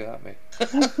 he done got me.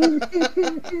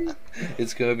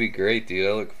 It's gonna be great, dude.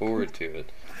 I look forward to it.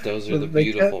 Those are the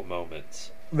beautiful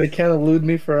moments. They can't elude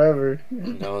me forever.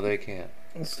 No, they can't.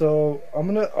 So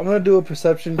I'm gonna do a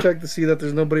perception check to see that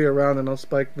there's nobody around, and I'll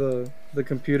spike the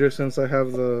computer since I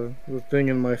have the thing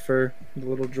in my fur, the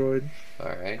little droid.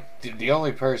 Alright. The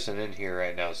only person in here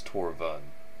right now is Torvun,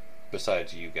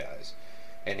 besides you guys.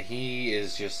 And he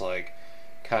is just like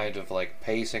kind of like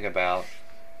pacing about,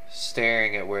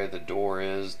 staring at where the door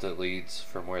is that leads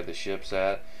from where the ship's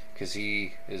at, because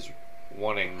he is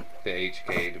wanting the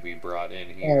HK to be brought in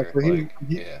here. Oh, so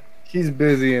yeah. He's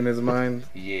busy in his mind.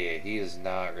 Yeah, he is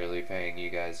not really paying you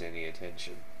guys any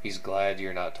attention. He's glad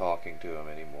you're not talking to him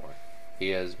anymore. He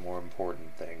has more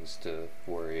important things to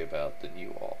worry about than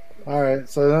you all. Alright,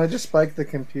 so then I just spiked the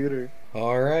computer.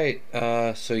 Alright,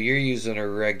 so you're using a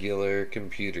regular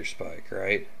computer spike,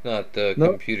 right? Not the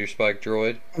Nope. computer spike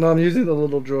droid? No, I'm using the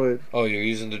little droid. Oh, you're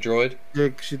using the droid? Yeah,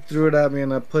 she threw it at me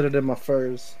and I put it in my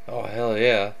furs. Oh, hell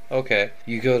yeah. Okay.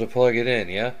 You go to plug it in,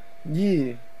 yeah?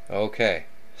 Yeah. Okay.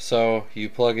 So, you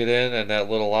plug it in and that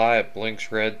little eye, it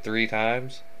blinks red 3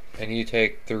 times, and you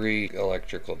take 3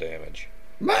 electrical damage.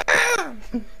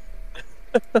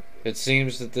 It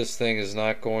seems that this thing is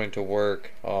not going to work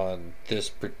on this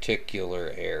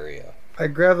particular area. I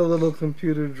grab the little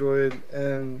computer droid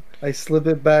and I slip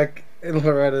it back in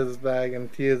Loretta's bag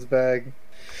and Tia's bag.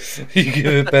 You give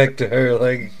it back to her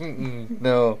like,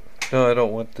 no, I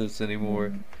don't want this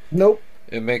anymore. Nope.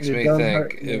 It makes You're me done think,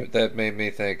 hurting me. that made me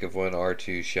think of when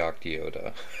R2 shocked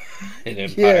Yoda in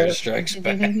Empire Yeah. Strikes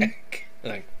Back.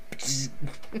 Like,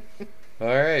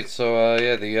 alright, so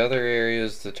yeah, the other area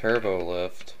is the turbo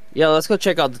lift. Yeah, let's go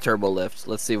check out the turbo lift.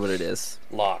 Let's see what it is.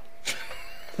 Locked.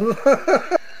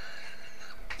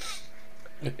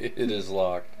 It is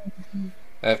locked.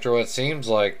 After what seems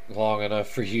like long enough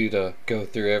for you to go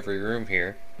through every room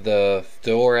here, the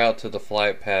door out to the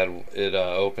flight pad, it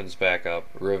opens back up,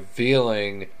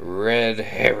 revealing Red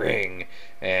Herring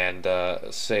and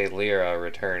say Lyra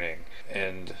returning.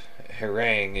 And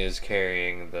Herring is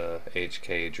carrying the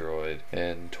HK droid,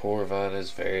 and Torvun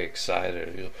is very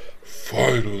excited.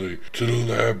 Finally, to the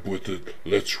lab with it.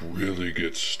 Let's really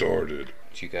get started.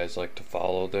 Would you guys like to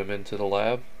follow them into the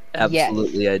lab?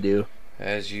 Absolutely, I do.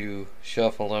 As you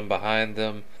shuffle in behind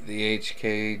them, the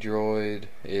HK droid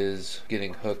is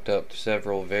getting hooked up to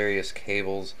several various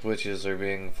cables. Switches are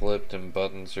being flipped and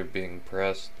buttons are being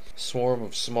pressed. Swarm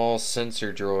of small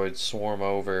sensor droids swarm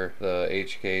over the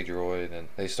HK droid and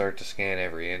they start to scan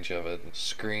every inch of it.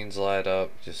 Screens light up,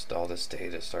 just all this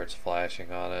data starts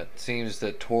flashing on it. It seems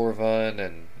that Torvun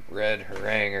and Red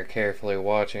Harangue are carefully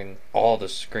watching all the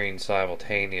screens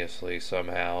simultaneously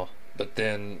somehow. But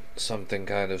then something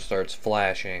kind of starts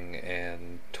flashing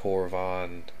and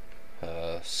Torvun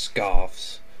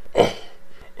scoffs. Oh,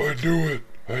 I knew it.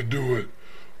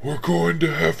 We're going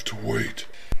to have to wait.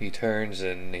 He turns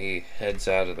and he heads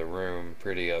out of the room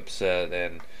pretty upset,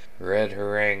 and Red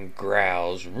Harangue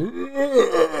growls.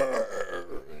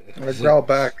 I growl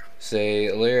back.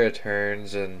 Say, Lyra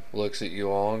turns and looks at you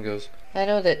all and goes, I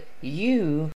know that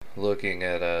you looking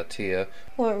at Tia.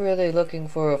 weren't really looking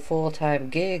for a full-time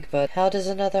gig, but how does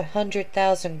another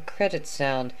 100,000 credits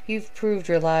sound? You've proved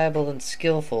reliable and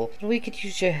skillful, and we could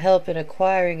use your help in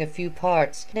acquiring a few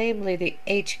parts, namely the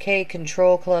HK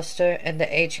control cluster and the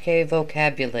HK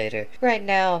vocabulator. Right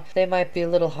now, they might be a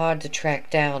little hard to track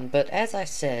down, but as I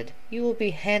said, you will be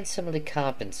handsomely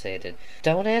compensated.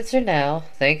 Don't answer now.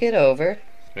 Think it over.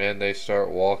 And they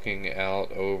start walking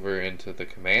out over into the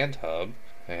command hub,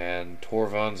 and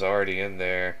Torvun's already in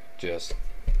there, just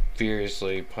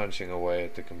furiously punching away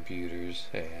at the computers.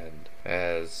 And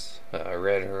as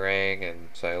Red Harangue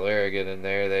and Silera get in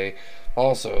there, they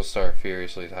also start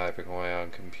furiously typing away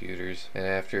on computers. And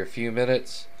after a few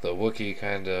minutes, the Wookiee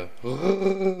kind of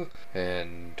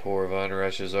and Torvun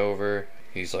rushes over.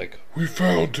 He's like, We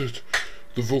found it.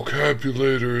 The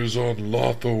vocabulator is on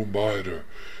Lotho Minor.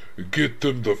 Get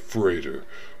them the freighter.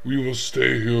 We will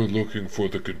stay here looking for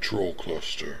the control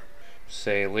cluster.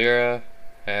 Silera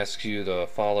asks you to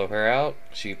follow her out.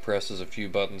 She presses a few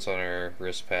buttons on her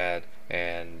wrist pad,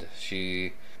 and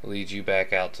she leads you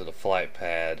back out to the flight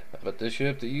pad. But the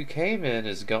ship that you came in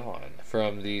is gone.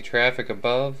 From the traffic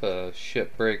above, a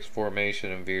ship breaks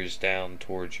formation and veers down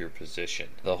towards your position.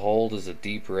 The hold is a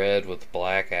deep red with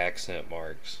black accent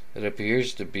marks. It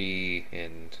appears to be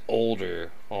an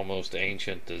older, almost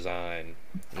ancient design.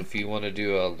 If you want to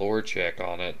do a lore check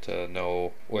on it to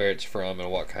know where it's from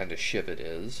and what kind of ship it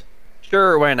is.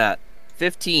 Sure, why not?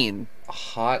 15.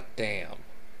 Hot damn.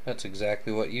 That's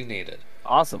exactly what you needed.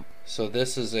 Awesome. So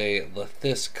this is a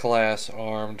Lithis-class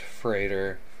armed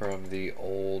freighter from the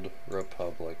Old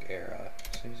Republic era.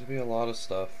 Seems to be a lot of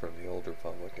stuff from the Old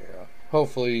Republic era.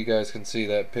 Hopefully you guys can see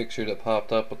that picture that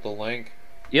popped up with the link.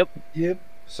 Yep.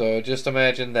 So just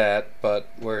imagine that, but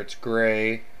where it's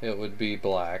gray, it would be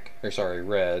black. Or sorry,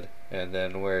 red. And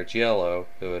then where it's yellow,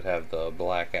 it would have the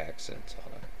black accents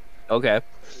on it. Okay.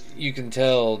 You can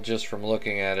tell just from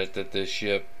looking at it that this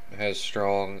ship has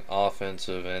strong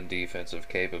offensive and defensive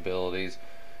capabilities,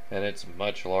 and it's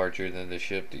much larger than the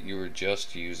ship that you were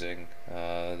just using.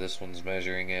 This one's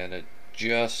measuring in at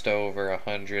just over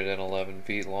 111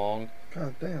 feet long.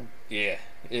 God damn. Yeah,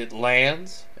 it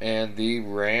lands, and the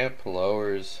ramp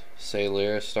lowers.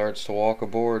 Silera starts to walk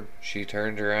aboard. She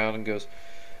turns around and goes,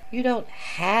 You don't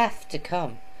have to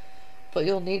come, but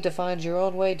you'll need to find your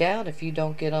own way down if you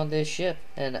don't get on this ship,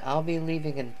 and I'll be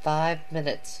leaving in 5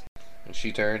 minutes. and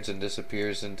she turns and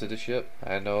disappears into the ship.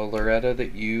 I know, Lauretta,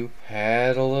 that you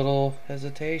had a little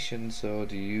hesitation, so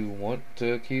do you want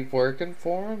to keep working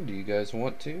for him? Do you guys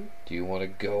want to? Do you want to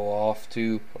go off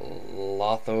to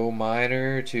Lotho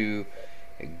Minor to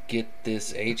get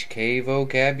this HK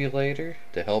vocabulator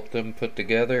to help them put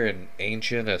together an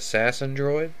ancient assassin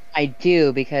droid? I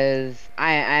do, because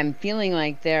I'm feeling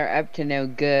like they're up to no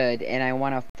good, and I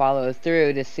want to follow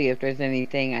through to see if there's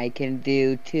anything I can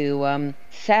do to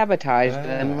sabotage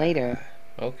them later.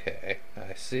 Okay,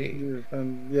 I see.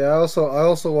 And yeah, I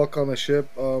also walk on the ship.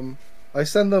 I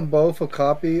send them both a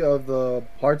copy of the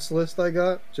parts list I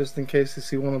got, just in case they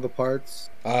see one of the parts.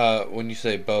 When you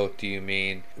say both, do you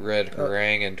mean Red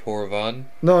Harangue and Torvun?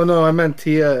 No, I meant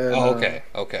Tia and...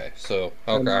 Okay. So,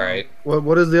 alright.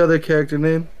 What is the other character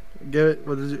name? Garret,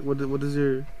 what is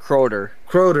your... Croder,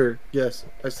 yes.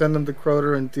 I send them to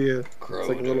Croder and Tia. Croder. It's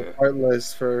like a little part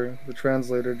list for the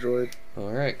translator droid.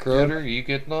 Alright, Croder, you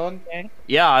getting on?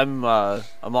 Yeah, I'm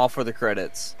all for the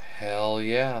credits. Hell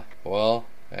yeah. Well,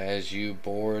 as you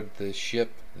board the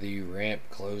ship, the ramp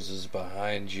closes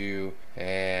behind you,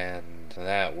 and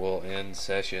that will end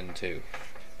session 2.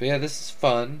 But yeah, this is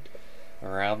fun.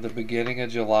 Around the beginning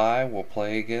of July, we'll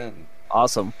play again.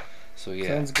 Awesome. So yeah.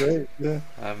 Sounds great, yeah.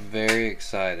 I'm very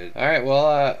excited. Alright, well,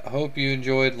 I hope you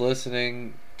enjoyed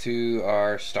listening to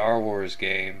our Star Wars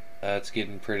game. It's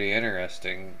getting pretty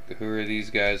interesting. Who are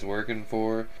these guys working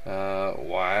for?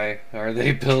 Why are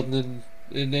they building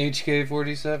an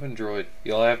HK-47 droid?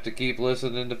 You'll have to keep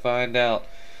listening to find out.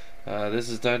 This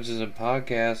is Dungeons and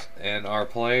Podcasts, and our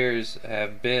players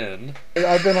have been... Hey,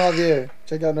 I've been Javier.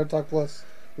 Check out No Talk Plus.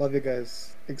 Love you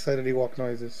guys. Excited Ewok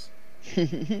noises.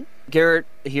 Garret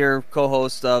here,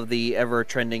 co-host of the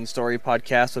ever-trending story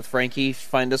podcast with Frankie.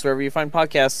 Find us wherever you find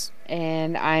podcasts.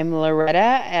 And I'm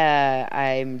Lauretta.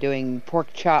 I'm doing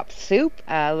pork chop soup,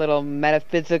 a little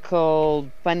metaphysical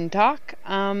fun talk.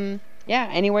 Yeah,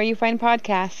 anywhere you find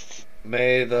podcasts.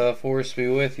 May the Force be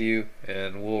with you,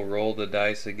 and we'll roll the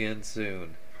dice again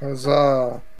soon.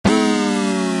 Huzzah.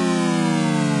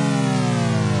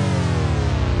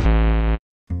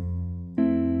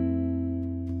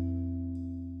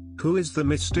 Who is the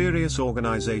mysterious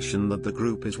organization that the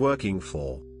group is working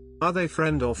for? Are they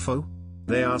friend or foe?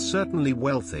 They are certainly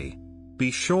wealthy.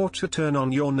 Be sure to turn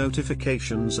on your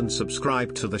notifications and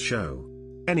subscribe to the show.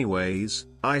 Anyways,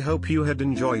 I hope you had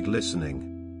enjoyed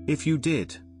listening. If you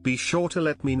did, be sure to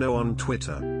let me know on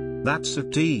Twitter. That's at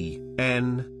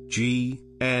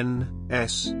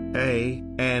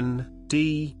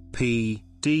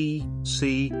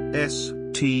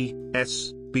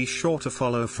DNGNSANDPDCSTS. Be sure to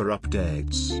follow for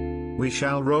updates. We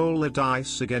shall roll the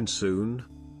dice again soon.